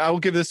 But I will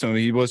give this to him.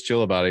 He was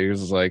chill about it. He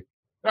was just like,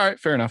 all right,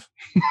 fair enough.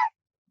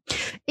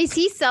 Is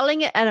he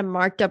selling it at a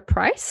marked up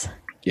price?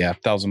 Yeah,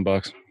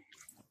 $1,000.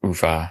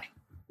 Oofa.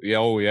 Yeah,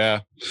 oh yeah.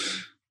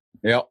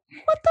 Yep.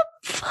 What the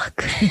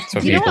fuck? So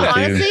You know people what,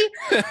 do.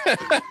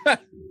 honestly,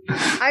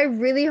 I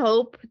really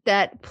hope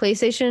that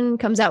PlayStation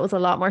comes out with a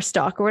lot more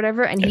stock or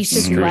whatever, and he's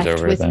just screws left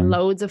over with them.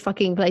 loads of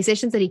fucking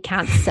PlayStations that he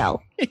can't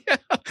sell.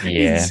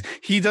 Yeah.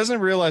 He doesn't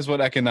realize what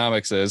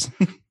economics is.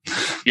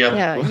 Yep.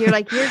 Yeah, you're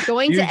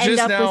going to end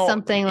up with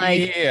something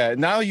like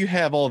now you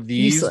have all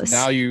these. useless.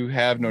 Now you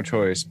have no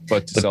choice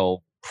but to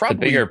sell. The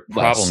Probably bigger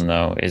less. problem,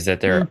 though, is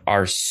that there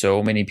are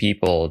so many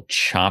people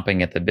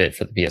chomping at the bit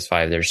for the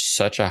PS5. There's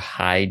such a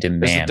high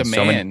demand. There's a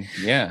So many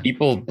demand.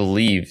 people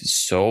believe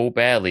so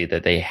badly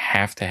that they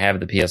have to have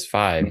the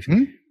PS5.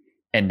 Mhm.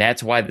 And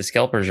that's why the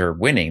scalpers are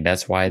winning.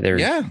 That's why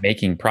they're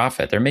making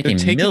profit. They're making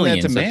taking that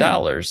millions of demand.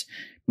 dollars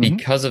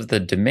because of the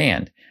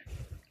demand.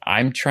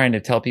 I'm trying to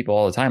tell people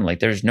all the time, like,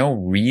 there's no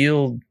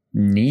real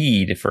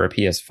need for a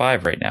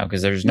PS5 right now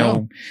because there's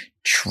no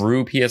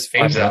true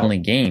PS5 only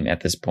game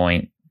at this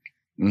point.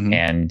 Mhm.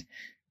 And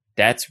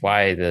that's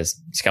why the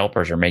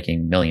scalpers are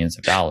making millions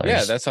of dollars.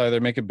 Yeah, that's how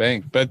they're making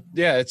bank. But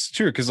yeah, it's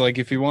true because like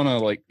if you want to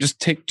like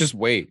just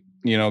wait,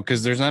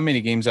 because there's not many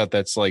games out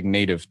that's like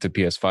native to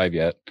PS5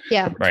 yet.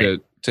 yeah. right.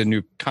 To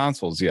new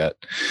consoles yet.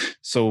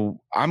 So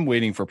I'm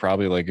waiting for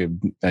probably like a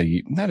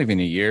not even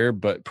a year,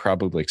 but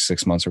probably like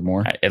 6 months or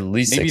more. At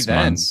least Maybe 6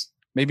 then. months.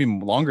 Maybe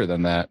longer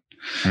than that.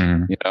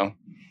 Mhm.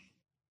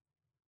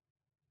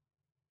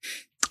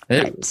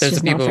 It's There's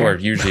just the not people who fair. are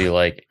usually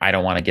like, I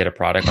don't want to get a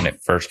product when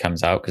it first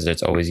comes out because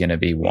it's always going to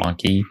be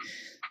wonky.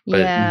 But-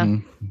 Yeah.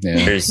 Mhm.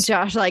 Yeah. There's,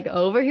 Josh, like,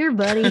 over here,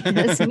 buddy.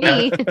 That's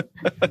me.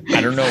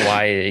 I don't know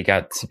why it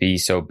got to be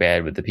so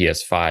bad with the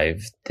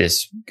PS5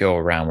 this go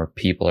around where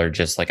people are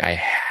just like, I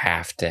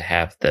have to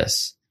have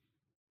this.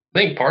 I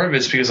think part of it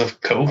is because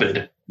of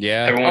COVID.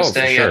 Yeah. Everyone's for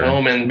staying sure. at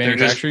home and they're just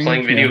Manufacturing,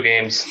 playing video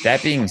yeah. games.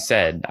 That being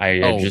said, I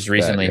have just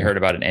recently heard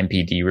about an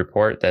NPD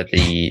report that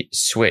the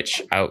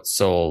Switch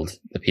outsold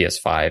the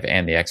PS5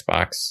 and the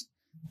Xbox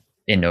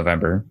in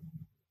November.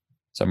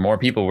 So more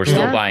people were still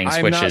Yeah. buying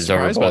I'm not Switches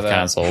over surprised by both that.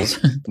 consoles.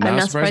 I'm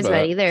not surprised by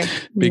that either.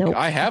 Nope.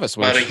 I have a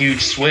Switch. Not a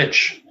huge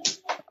Switch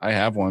I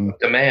have one.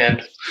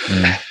 demand.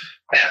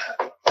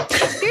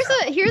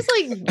 Here's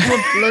like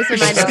what blows my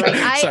mind. Though.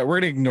 Like, Sorry, we're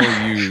gonna ignore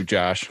you,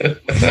 Josh.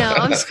 no,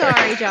 I'm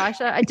sorry, Josh.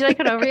 Did I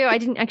cut over you? I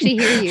didn't actually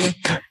hear you.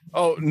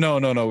 Oh no.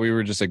 We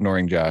were just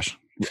ignoring Josh.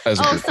 As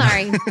a Oh, group.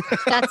 sorry.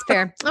 That's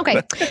fair.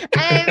 Okay.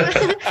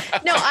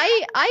 No,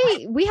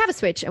 we have a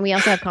Switch and we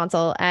also have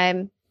console.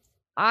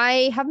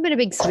 I haven't been a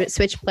big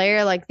Switch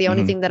player. Like the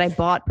only Mhm. thing that I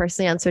bought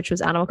personally on Switch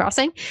was Animal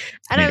Crossing,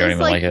 and You I don't was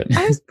even like it.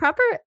 I was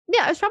proper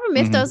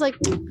miffed. Mhm. I was like,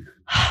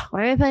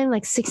 why am I paying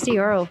like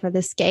 €60 for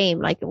this game?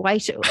 Like, why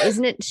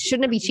shouldn't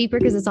it be cheaper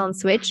because it's on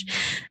Switch?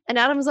 And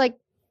Adam was like,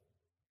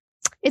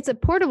 it's a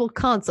portable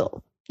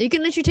console. You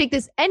can literally take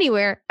this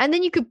anywhere, and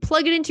then you could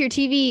plug it into your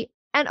TV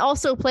and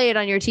also play it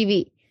on your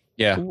TV.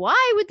 Yeah.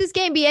 Why would this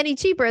game be any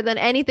cheaper than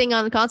anything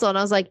on the console? And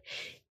I was like,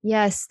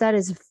 yes, that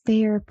is a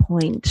fair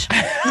point.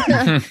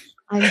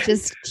 I'm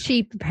just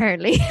cheap,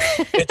 apparently.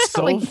 It's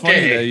so Like,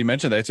 funny that you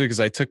mentioned that too,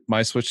 because I took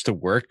my Switch to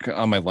work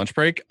on my lunch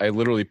break. I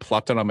literally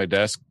plopped it on my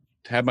desk,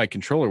 had my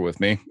controller with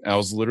me. I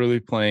was literally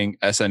playing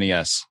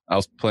SNES. I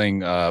was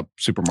playing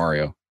Super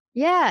Mario.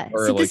 Yeah.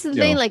 Or So like, this is the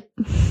you thing, know. like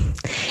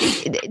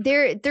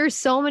there's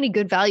so many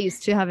good values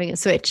to having a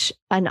Switch,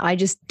 and I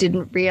just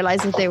didn't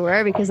realize what they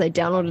were because I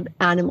downloaded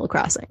Animal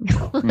Crossing.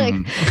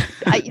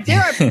 Like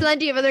there are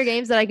plenty of other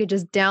games that I could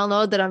just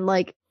download that I'm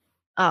like,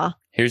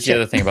 Here's the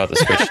other thing about the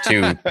Switch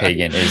too,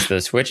 Pagan, is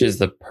the Switch is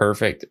the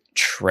perfect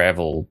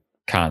travel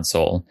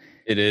console.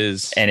 It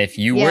is. And if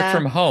you work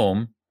from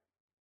home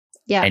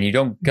and you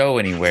don't go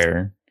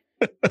anywhere,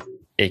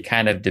 it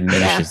kind of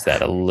diminishes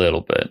that a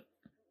little bit.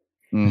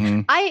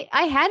 Mm-hmm.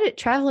 I had it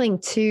traveling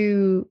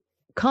to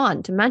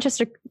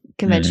Manchester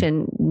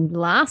convention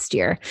last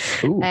year.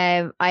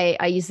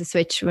 I used the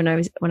Switch when I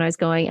was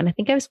going, and I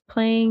think I was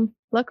playing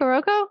Loco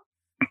Roco.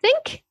 I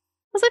think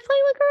was I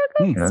playing Loco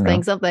Roco? I was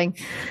playing something.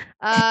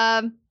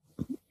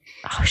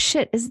 Oh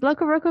shit! Is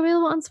Loco Roco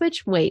available on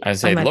Switch? Wait, I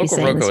say Loco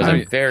Roco is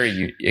a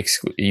very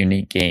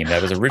unique game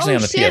that was originally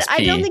on the PSP.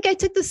 I don't think I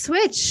took the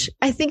Switch.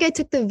 I think I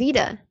took the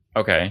Vita.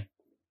 Okay.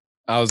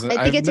 I think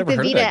I took the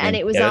Vita, and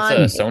it was on.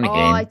 It's a Sony game.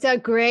 Oh, it's a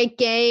great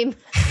game.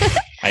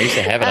 I used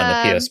to have it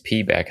on the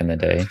PSP back in the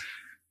day.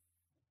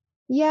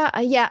 Yeah.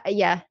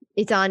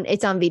 It's on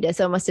Vita,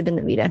 so it must have been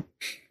the Vita.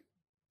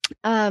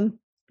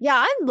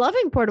 Yeah, I'm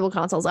loving portable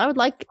consoles. I would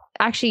like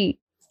actually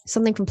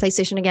something from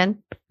PlayStation again.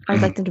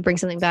 I'd like them to bring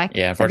something back.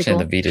 Yeah,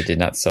 unfortunately, the Vita did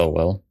not sell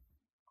well.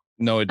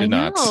 No, it did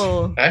not.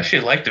 I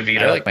actually like the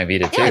Vita. I like my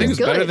Vita too. I think it's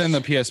better than the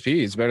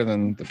PSP. It's better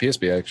than the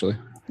PSP, actually.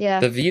 Yeah.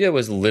 The Vita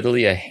was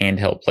literally a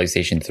handheld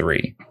PlayStation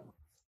 3.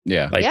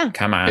 Yeah. Like,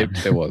 come on.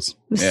 It was.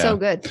 It was so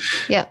good.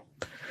 Yeah.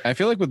 I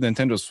feel like with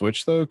Nintendo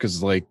Switch, though,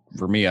 because like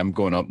for me, I'm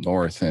going up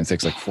north and it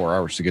takes like 4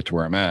 hours to get to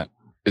where I'm at.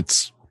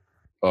 It's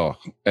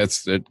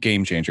a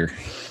game changer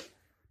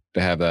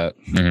to have that.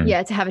 Mm-hmm.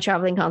 Yeah, to have a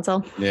traveling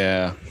console.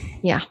 Yeah.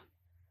 Yeah.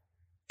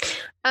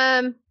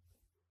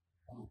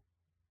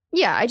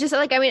 Yeah, I just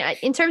like, I mean,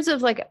 in terms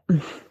of like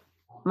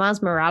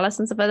Miles Morales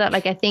and stuff like that,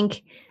 like I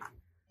think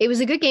it was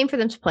a good game for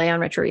them to play on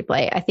Retro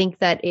Replay. I think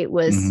that it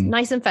was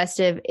nice and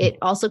festive. It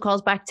also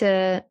calls back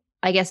to,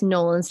 I guess,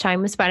 Nolan's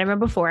time with Spider-Man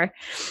before.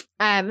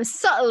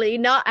 Subtly,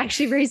 not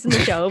actually raising the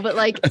show, but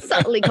like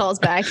subtly calls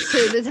back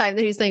to the time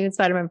that he was playing with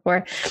Spider-Man before.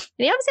 And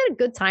he obviously had a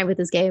good time with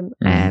this game.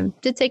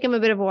 Did take him a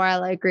bit of a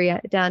while, I agree,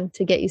 Dan,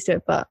 to get used to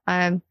it. But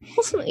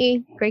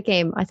ultimately, great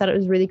game. I thought it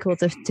was really cool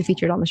to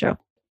feature it on the show.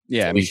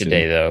 Yeah, Felicia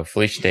Day, though.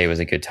 Felicia Day was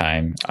a good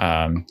time.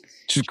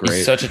 She's great.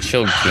 She's such a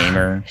chill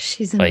gamer.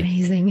 She's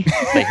amazing.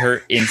 Like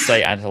her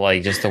insight onto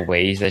like just the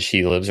ways that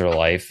she lives her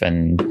life,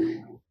 and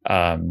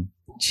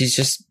she's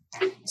just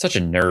such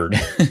a nerd.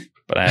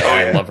 But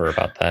I love her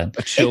about that.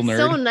 A chill nerd.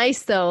 So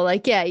nice though.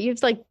 Like, yeah,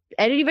 you've like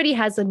everybody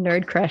has a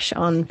nerd crush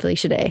on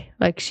Felicia Day.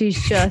 Like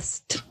she's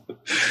just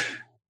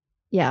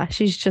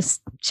she's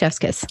just chef's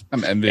kiss.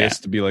 I'm envious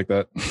to be like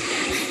that.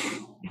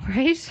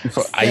 Right?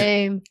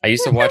 Same. I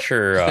used to watch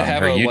her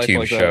her YouTube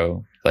like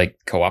show, like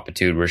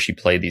Co-opitude, where she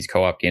played these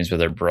co-op games with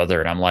her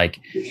brother, and I'm like,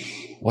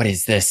 what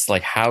is this?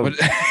 Like how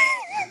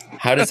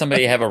did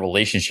somebody have a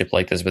relationship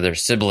like this with their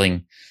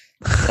sibling?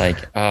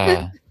 Like,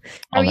 How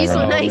are you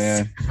so nice?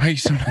 Man. How are you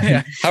so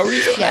nice? How are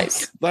you so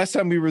nice? Last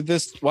time we were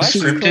this what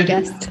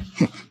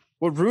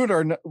ruined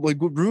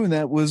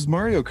that was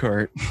Mario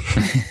Kart.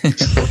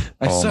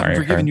 I still haven't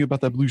forgiven you about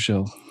that blue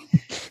shell.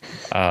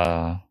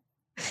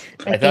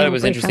 I thought it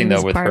was interesting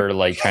though with her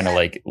like trying to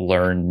like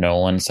learn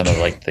Nolan some of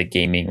like the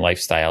gaming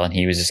lifestyle, and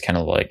he was just kind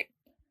of like,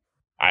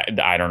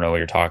 I don't know what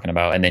you're talking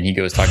about, and then he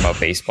goes talking about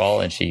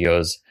baseball, and she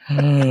goes,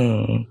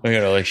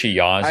 like she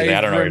yawns. Like,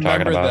 I don't know what you're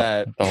talking about.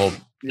 That. The whole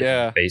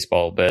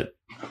baseball bit.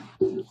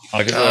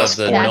 Because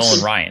of the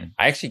Nolan Ryan.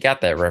 I actually got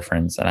that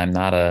reference, and I'm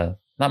not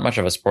much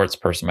of a sports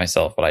person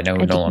myself, but I know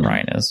who Nolan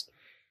Ryan is.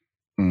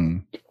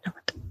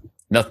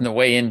 Nothing to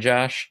weigh in,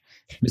 Josh.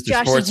 Mr.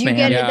 Josh, Sportsman.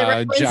 did you get the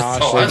reference?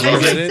 Josh, I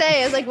love it.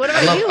 I was like, what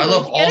about you? I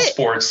love all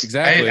sports.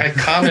 Exactly. I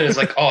commented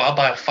like, I'll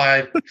buy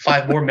five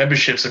more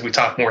memberships if we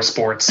talk more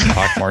sports.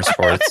 Talk more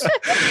sports.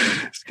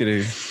 Just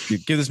gonna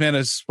give this man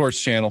a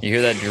sports channel. You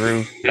hear that,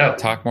 Drew? Yeah.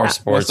 Talk more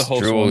sports.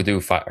 Drew will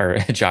do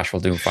Josh will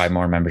do 5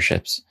 more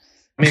memberships.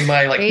 I mean,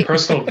 my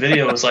personal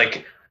video is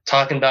like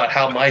talking about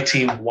how my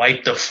team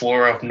wiped the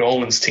floor of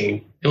Nolan's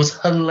team. It was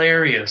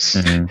hilarious.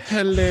 Mm-hmm.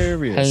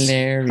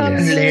 Hilarious.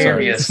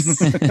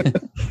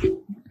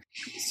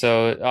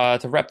 So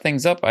to wrap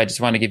things up, I just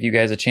want to give you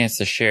guys a chance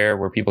to share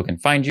where people can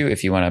find you.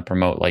 If you want to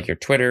promote like your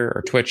Twitter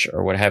or Twitch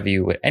or what have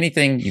you,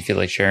 anything you feel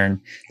like sharing,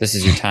 this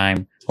is your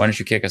time. Why don't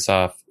you kick us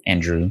off,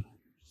 Andrew?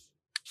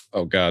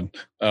 Oh God.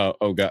 No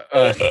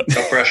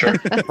pressure.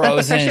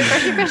 Frozen.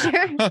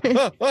 Pressure.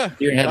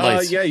 Your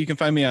headlights. Yeah, you can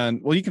find me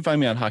on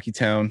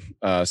Hockeytown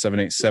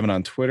 787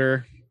 on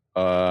Twitter.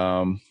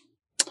 You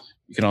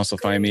can also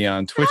find me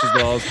on Twitch as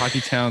well as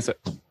Hockeytown.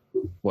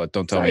 What?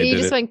 Don't tell me you I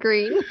did just went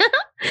green.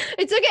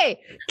 It's okay.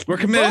 We're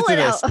committed to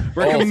this.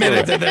 We're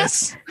committed to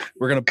this.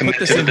 We're gonna put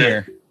this in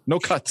here. No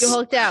cuts. You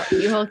hulked out.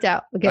 Okay,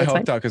 I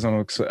hulked out because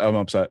I'm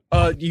upset.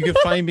 You can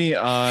find me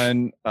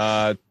on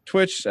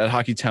Twitch at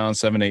Hockeytown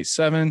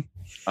 787.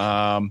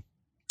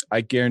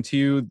 I guarantee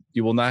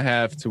you will not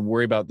have to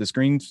worry about this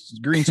green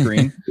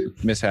screen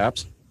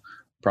mishaps.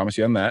 Promise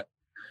you on that.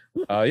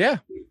 Yeah,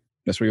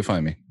 that's where you'll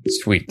find me.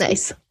 Sweet.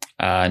 Nice.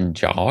 And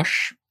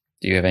Josh,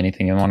 do you have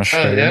anything you want to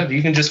share? Yeah,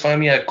 you can just find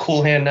me at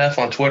CoolHandNeff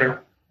on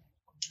Twitter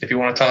if you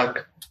want to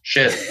talk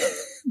shit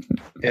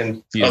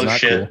and other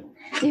shit.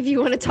 Cool. If you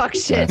want to talk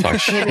shit, Wanna talk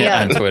shit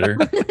on Twitter.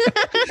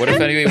 What if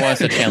anybody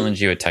wants to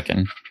challenge you at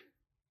Tekken?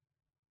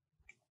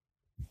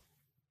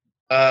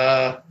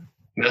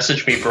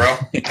 Message me, bro.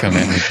 Come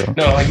at me, bro.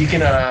 No, you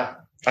can.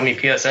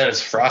 PSN is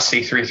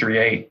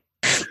Frosty338.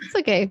 it's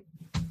okay.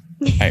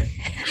 All right.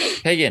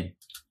 Pagan.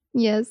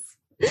 Yes.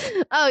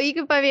 Oh, you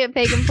can find me at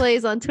Pagan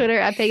Plays on Twitter,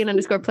 at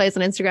Pagan_Plays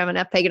on Instagram, and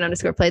at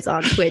Pagan_Plays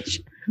on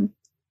Twitch.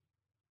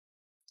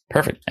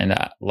 Perfect. And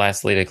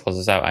lastly, to close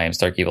us out, I am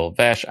Stark Evil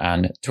Vash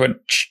on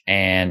Twitch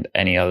and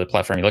any other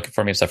platform you're looking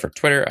for me except for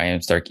Twitter. I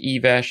am Stark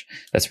Evash.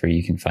 That's where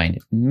you can find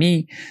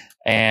me.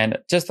 And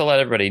just to let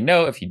everybody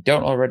know, if you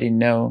don't already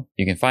know,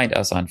 you can find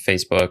us on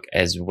Facebook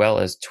as well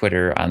as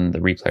Twitter on the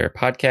Replayer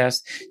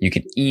Podcast. You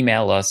can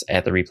email us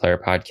at the Replayer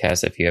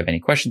Podcast if you have any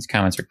questions,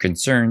 comments, or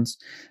concerns.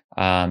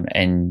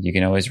 And you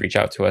can always reach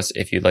out to us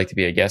if you'd like to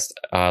be a guest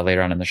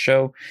later on in the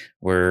show.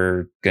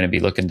 We're going to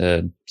be looking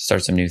to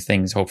start some new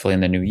things, hopefully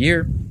in the new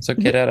year. So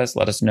get at us.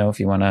 Let us know if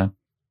you want to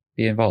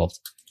be involved.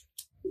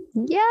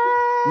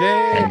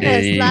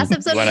 Yes. Last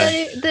episode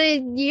of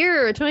the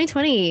year,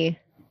 2020.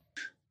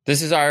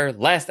 This is our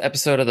last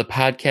episode of the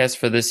podcast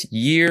for this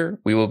year.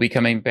 We will be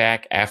coming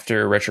back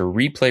after Retro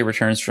Replay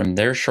returns from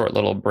their short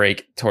little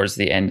break towards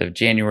the end of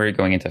January,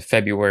 going into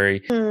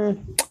February.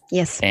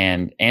 Yes.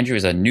 And Andrew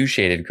is a new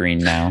shade of green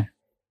now.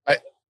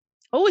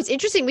 Oh, it's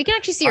interesting. We can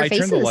actually see your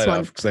face in this one. I turned the light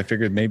off because I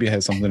figured maybe it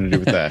has something to do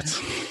with that.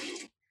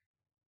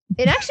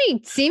 It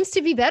actually seems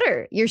to be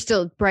better. You're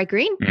still bright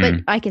green,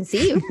 but I can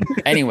see you.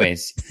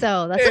 Anyways.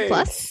 So that's a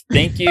plus.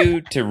 Thank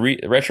you to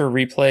Retro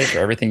Replay for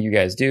everything you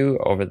guys do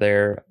over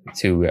there,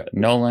 to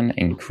Nolan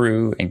and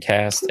crew and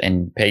cast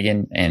and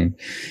Pagan. And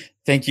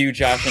thank you,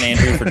 Josh and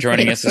Andrew, for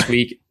joining us this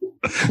week.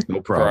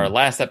 No problem. For our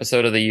last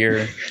episode of the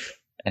year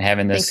and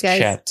having this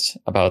chat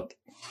about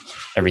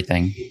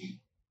everything.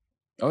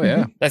 Oh,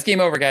 yeah. That's game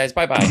over, guys.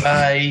 Bye-bye.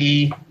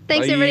 Bye.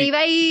 Thanks, Bye.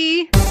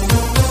 everybody. Bye.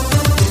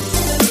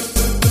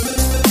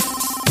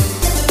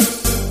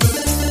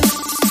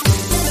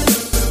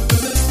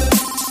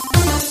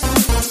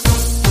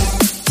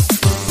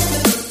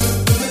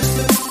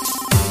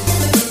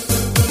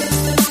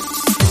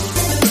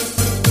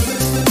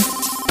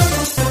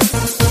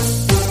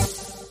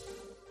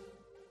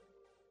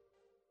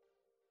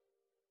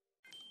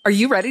 Are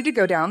you ready to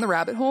go down the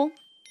rabbit hole?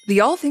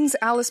 The All Things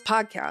Alice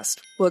podcast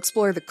will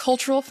explore the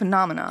cultural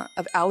phenomena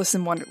of Alice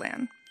in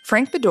Wonderland.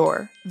 Frank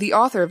Bedore, the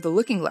author of the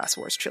Looking Glass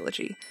Wars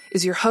trilogy,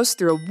 is your host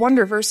through a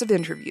wonderverse of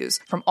interviews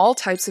from all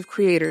types of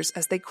creators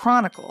as they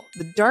chronicle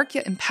the dark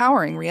yet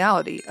empowering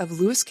reality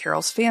of Lewis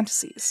Carroll's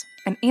fantasies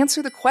and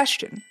answer the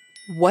question,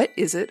 what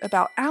is it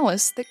about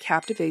Alice that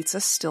captivates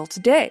us still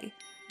today?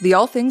 The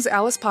All Things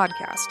Alice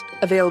podcast,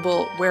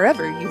 available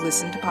wherever you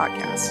listen to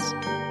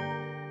podcasts.